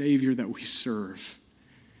 What a Savior that we serve,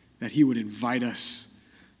 that he would invite us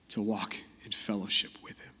to walk in fellowship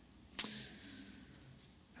with him.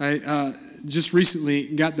 I just recently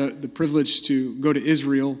got the privilege to go to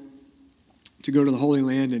Israel, to go to the Holy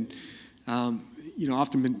Land, and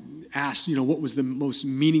often been asked, what was the most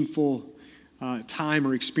meaningful time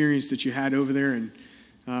or experience that you had over there? And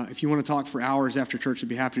if you want to talk for hours after church, I'd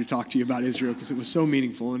be happy to talk to you about Israel because it was so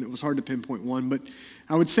meaningful and it was hard to pinpoint one. But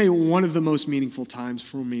I would say one of the most meaningful times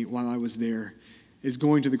for me while I was there is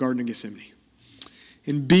going to the Garden of Gethsemane.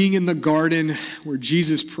 And being in the garden where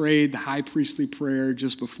Jesus prayed the high priestly prayer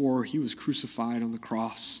just before he was crucified on the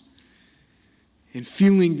cross. And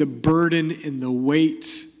feeling the burden and the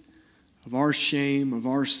weight of our shame, of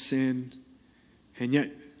our sin. And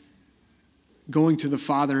yet going to the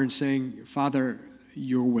Father and saying, "Father,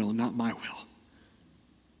 your will, not my will."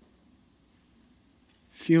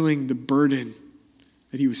 Feeling the burden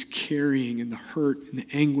that he was carrying and the hurt and the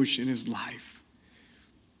anguish in his life.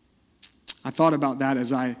 I thought about that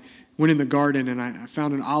as I went in the garden and I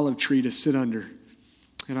found an olive tree to sit under.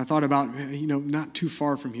 And I thought about, not too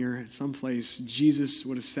far from here, someplace, Jesus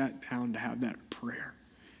would have sat down to have that prayer.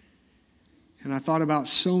 And I thought about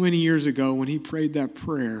so many years ago when he prayed that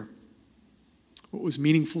prayer, what was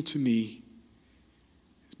meaningful to me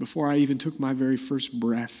is before I even took my very first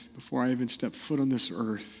breath, before I even stepped foot on this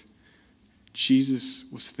earth, Jesus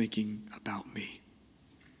was thinking about me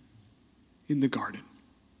in the garden.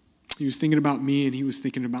 He was thinking about me and he was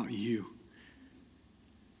thinking about you.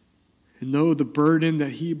 And though the burden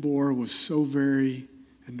that he bore was so very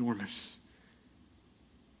enormous,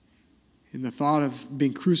 and the thought of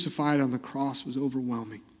being crucified on the cross was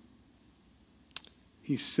overwhelming,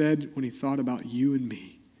 he said when he thought about you and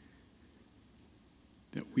me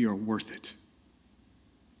that we are worth it.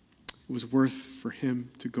 It was worth for him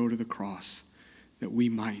to go to the cross that we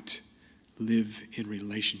might live in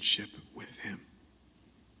relationship with him.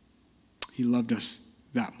 He loved us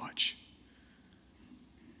that much.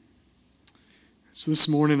 So this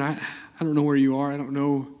morning, I don't know where you are. I don't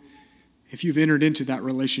know if you've entered into that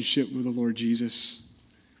relationship with the Lord Jesus.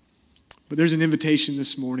 But there's an invitation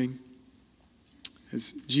this morning,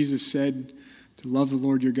 as Jesus said, to love the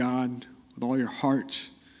Lord your God with all your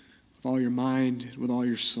heart, with all your mind, with all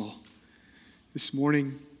your soul. This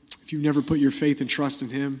morning, if you've never put your faith and trust in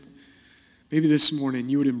him, maybe this morning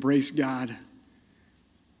you would embrace God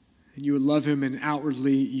and you would love him, and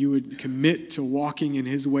outwardly you would commit to walking in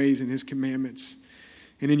his ways and his commandments.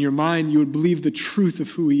 And in your mind, you would believe the truth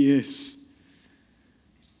of who he is.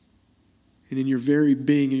 And in your very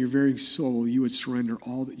being and your very soul, you would surrender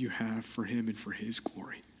all that you have for him and for his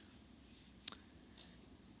glory.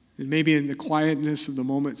 And maybe in the quietness of the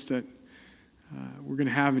moments that we're going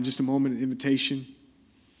to have in just a moment, an invitation,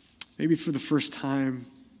 maybe for the first time,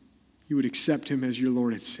 you would accept him as your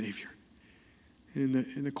Lord and Savior. And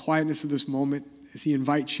in the quietness of this moment, as he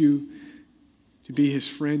invites you to be his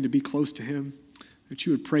friend, to be close to him, that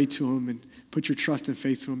you would pray to him and put your trust and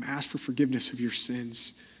faith in him, ask for forgiveness of your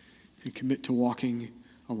sins, and commit to walking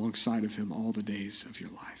alongside of him all the days of your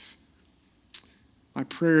life. My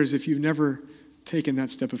prayer is if you've never taken that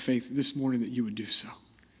step of faith this morning that you would do so.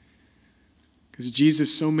 Because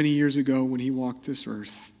Jesus, so many years ago when he walked this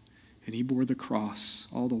earth and he bore the cross,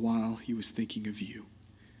 all the while he was thinking of you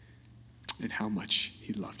and how much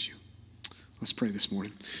he loved you. Let's pray this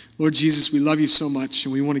morning. Lord Jesus, we love you so much,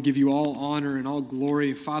 and we want to give you all honor and all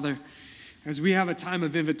glory. Father, as we have a time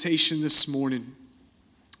of invitation this morning,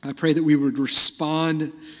 I pray that we would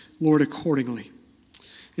respond, Lord, accordingly.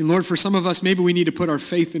 And Lord, for some of us, maybe we need to put our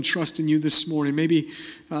faith and trust in you this morning. Maybe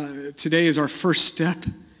today is our first step,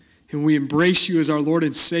 and we embrace you as our Lord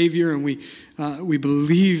and Savior, and we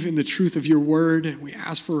believe in the truth of your word, and we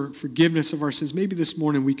ask for forgiveness of our sins. Maybe this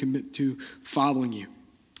morning we commit to following you.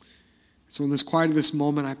 So in this quiet of this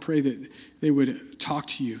moment, I pray that they would talk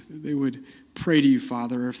to you, that they would pray to you,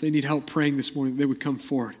 Father, or if they need help praying this morning, they would come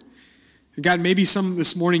forward. And God, maybe some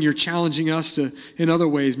this morning you're challenging us to in other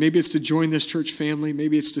ways. Maybe it's to join this church family.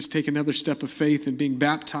 Maybe it's to take another step of faith and being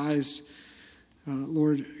baptized.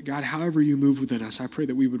 Lord, God, however you move within us, I pray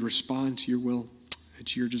that we would respond to your will and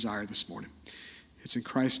to your desire this morning. It's in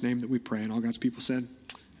Christ's name that we pray. And all God's people said,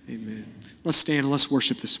 amen. Let's stand and let's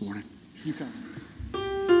worship this morning. You come.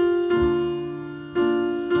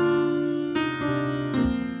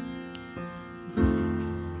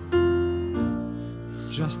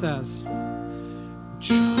 Just as I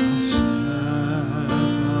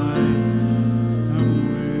am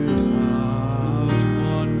without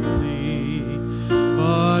one plea,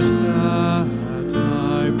 but that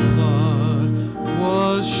thy blood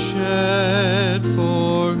was shed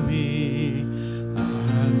for me,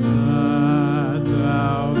 and that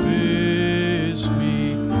thou bidst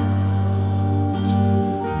me come.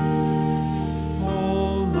 O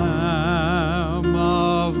Lamb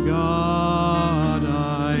of God,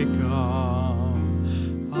 I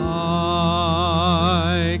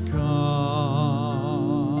come,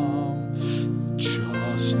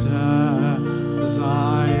 just as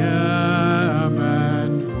I am,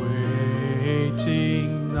 and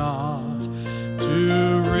waiting not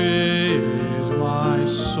to rid my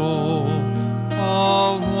soul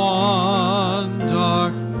of one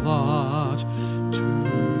dark blot, to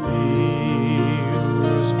thee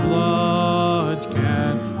whose blood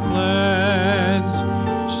can cleanse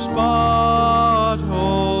spot.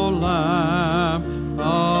 O Lamb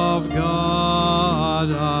of God,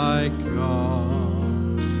 I come.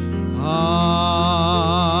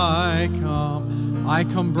 I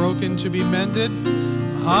come broken to be mended.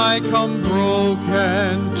 I come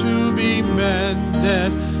broken to be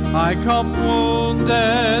mended. I come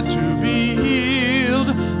wounded to be healed.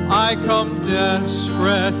 I come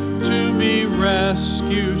desperate to be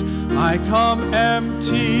rescued. I come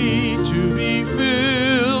empty to be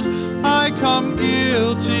filled. I come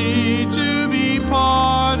guilty to be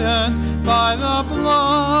pardoned by the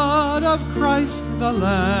blood of Christ the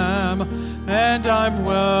Lamb. And I'm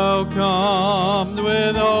welcomed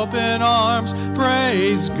with open arms.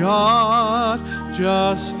 Praise God,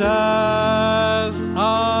 just as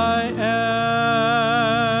I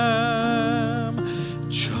am.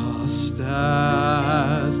 Just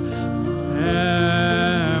as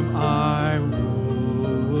am, I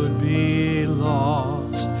would be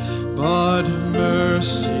lost, but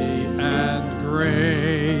mercy and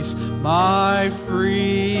grace my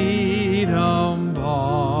freedom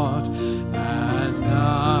bought, and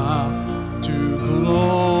now to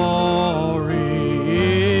glory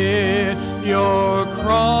in your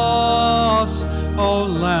cross, O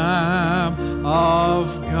Lamb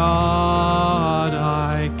of God,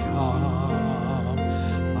 I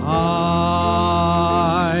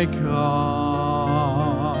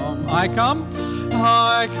come.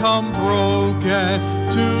 I come broken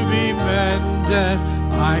to be mended.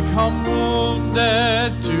 I come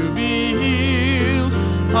wounded to be healed.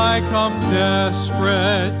 I come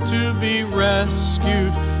desperate to be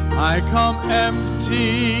rescued. I come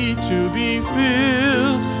empty to be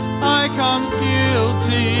filled. I come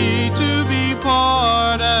guilty to be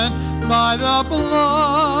pardoned by the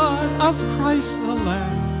blood of Christ the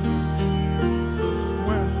Lamb.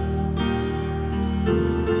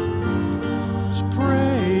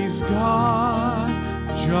 Praise God,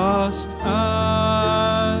 just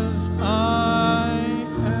as I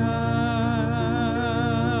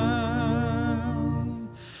am.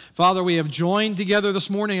 Father, we have joined together this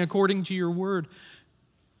morning according to your word.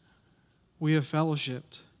 We have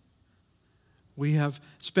fellowshipped. We have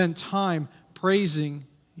spent time praising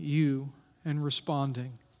you and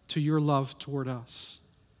responding to your love toward us.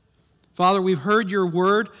 Father, we've heard your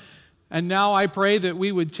word. And now I pray that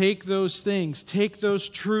we would take those things, take those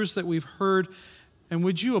truths that we've heard, and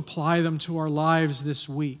would you apply them to our lives this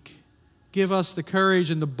week? give us the courage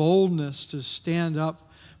and the boldness to stand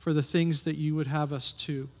up for the things that you would have us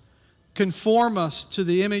to. Conform us to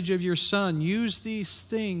the image of your Son. Use these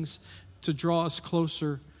things to draw us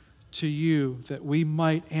closer to you, that we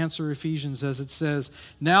might answer Ephesians as it says,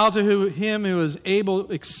 now to him who is able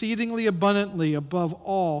exceedingly abundantly above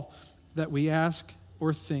all that we ask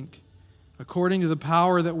or think, according to the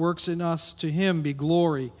power that works in us, to him be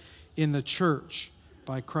glory in the church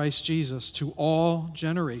by Christ Jesus to all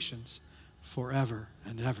generations forever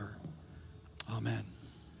and ever. Amen.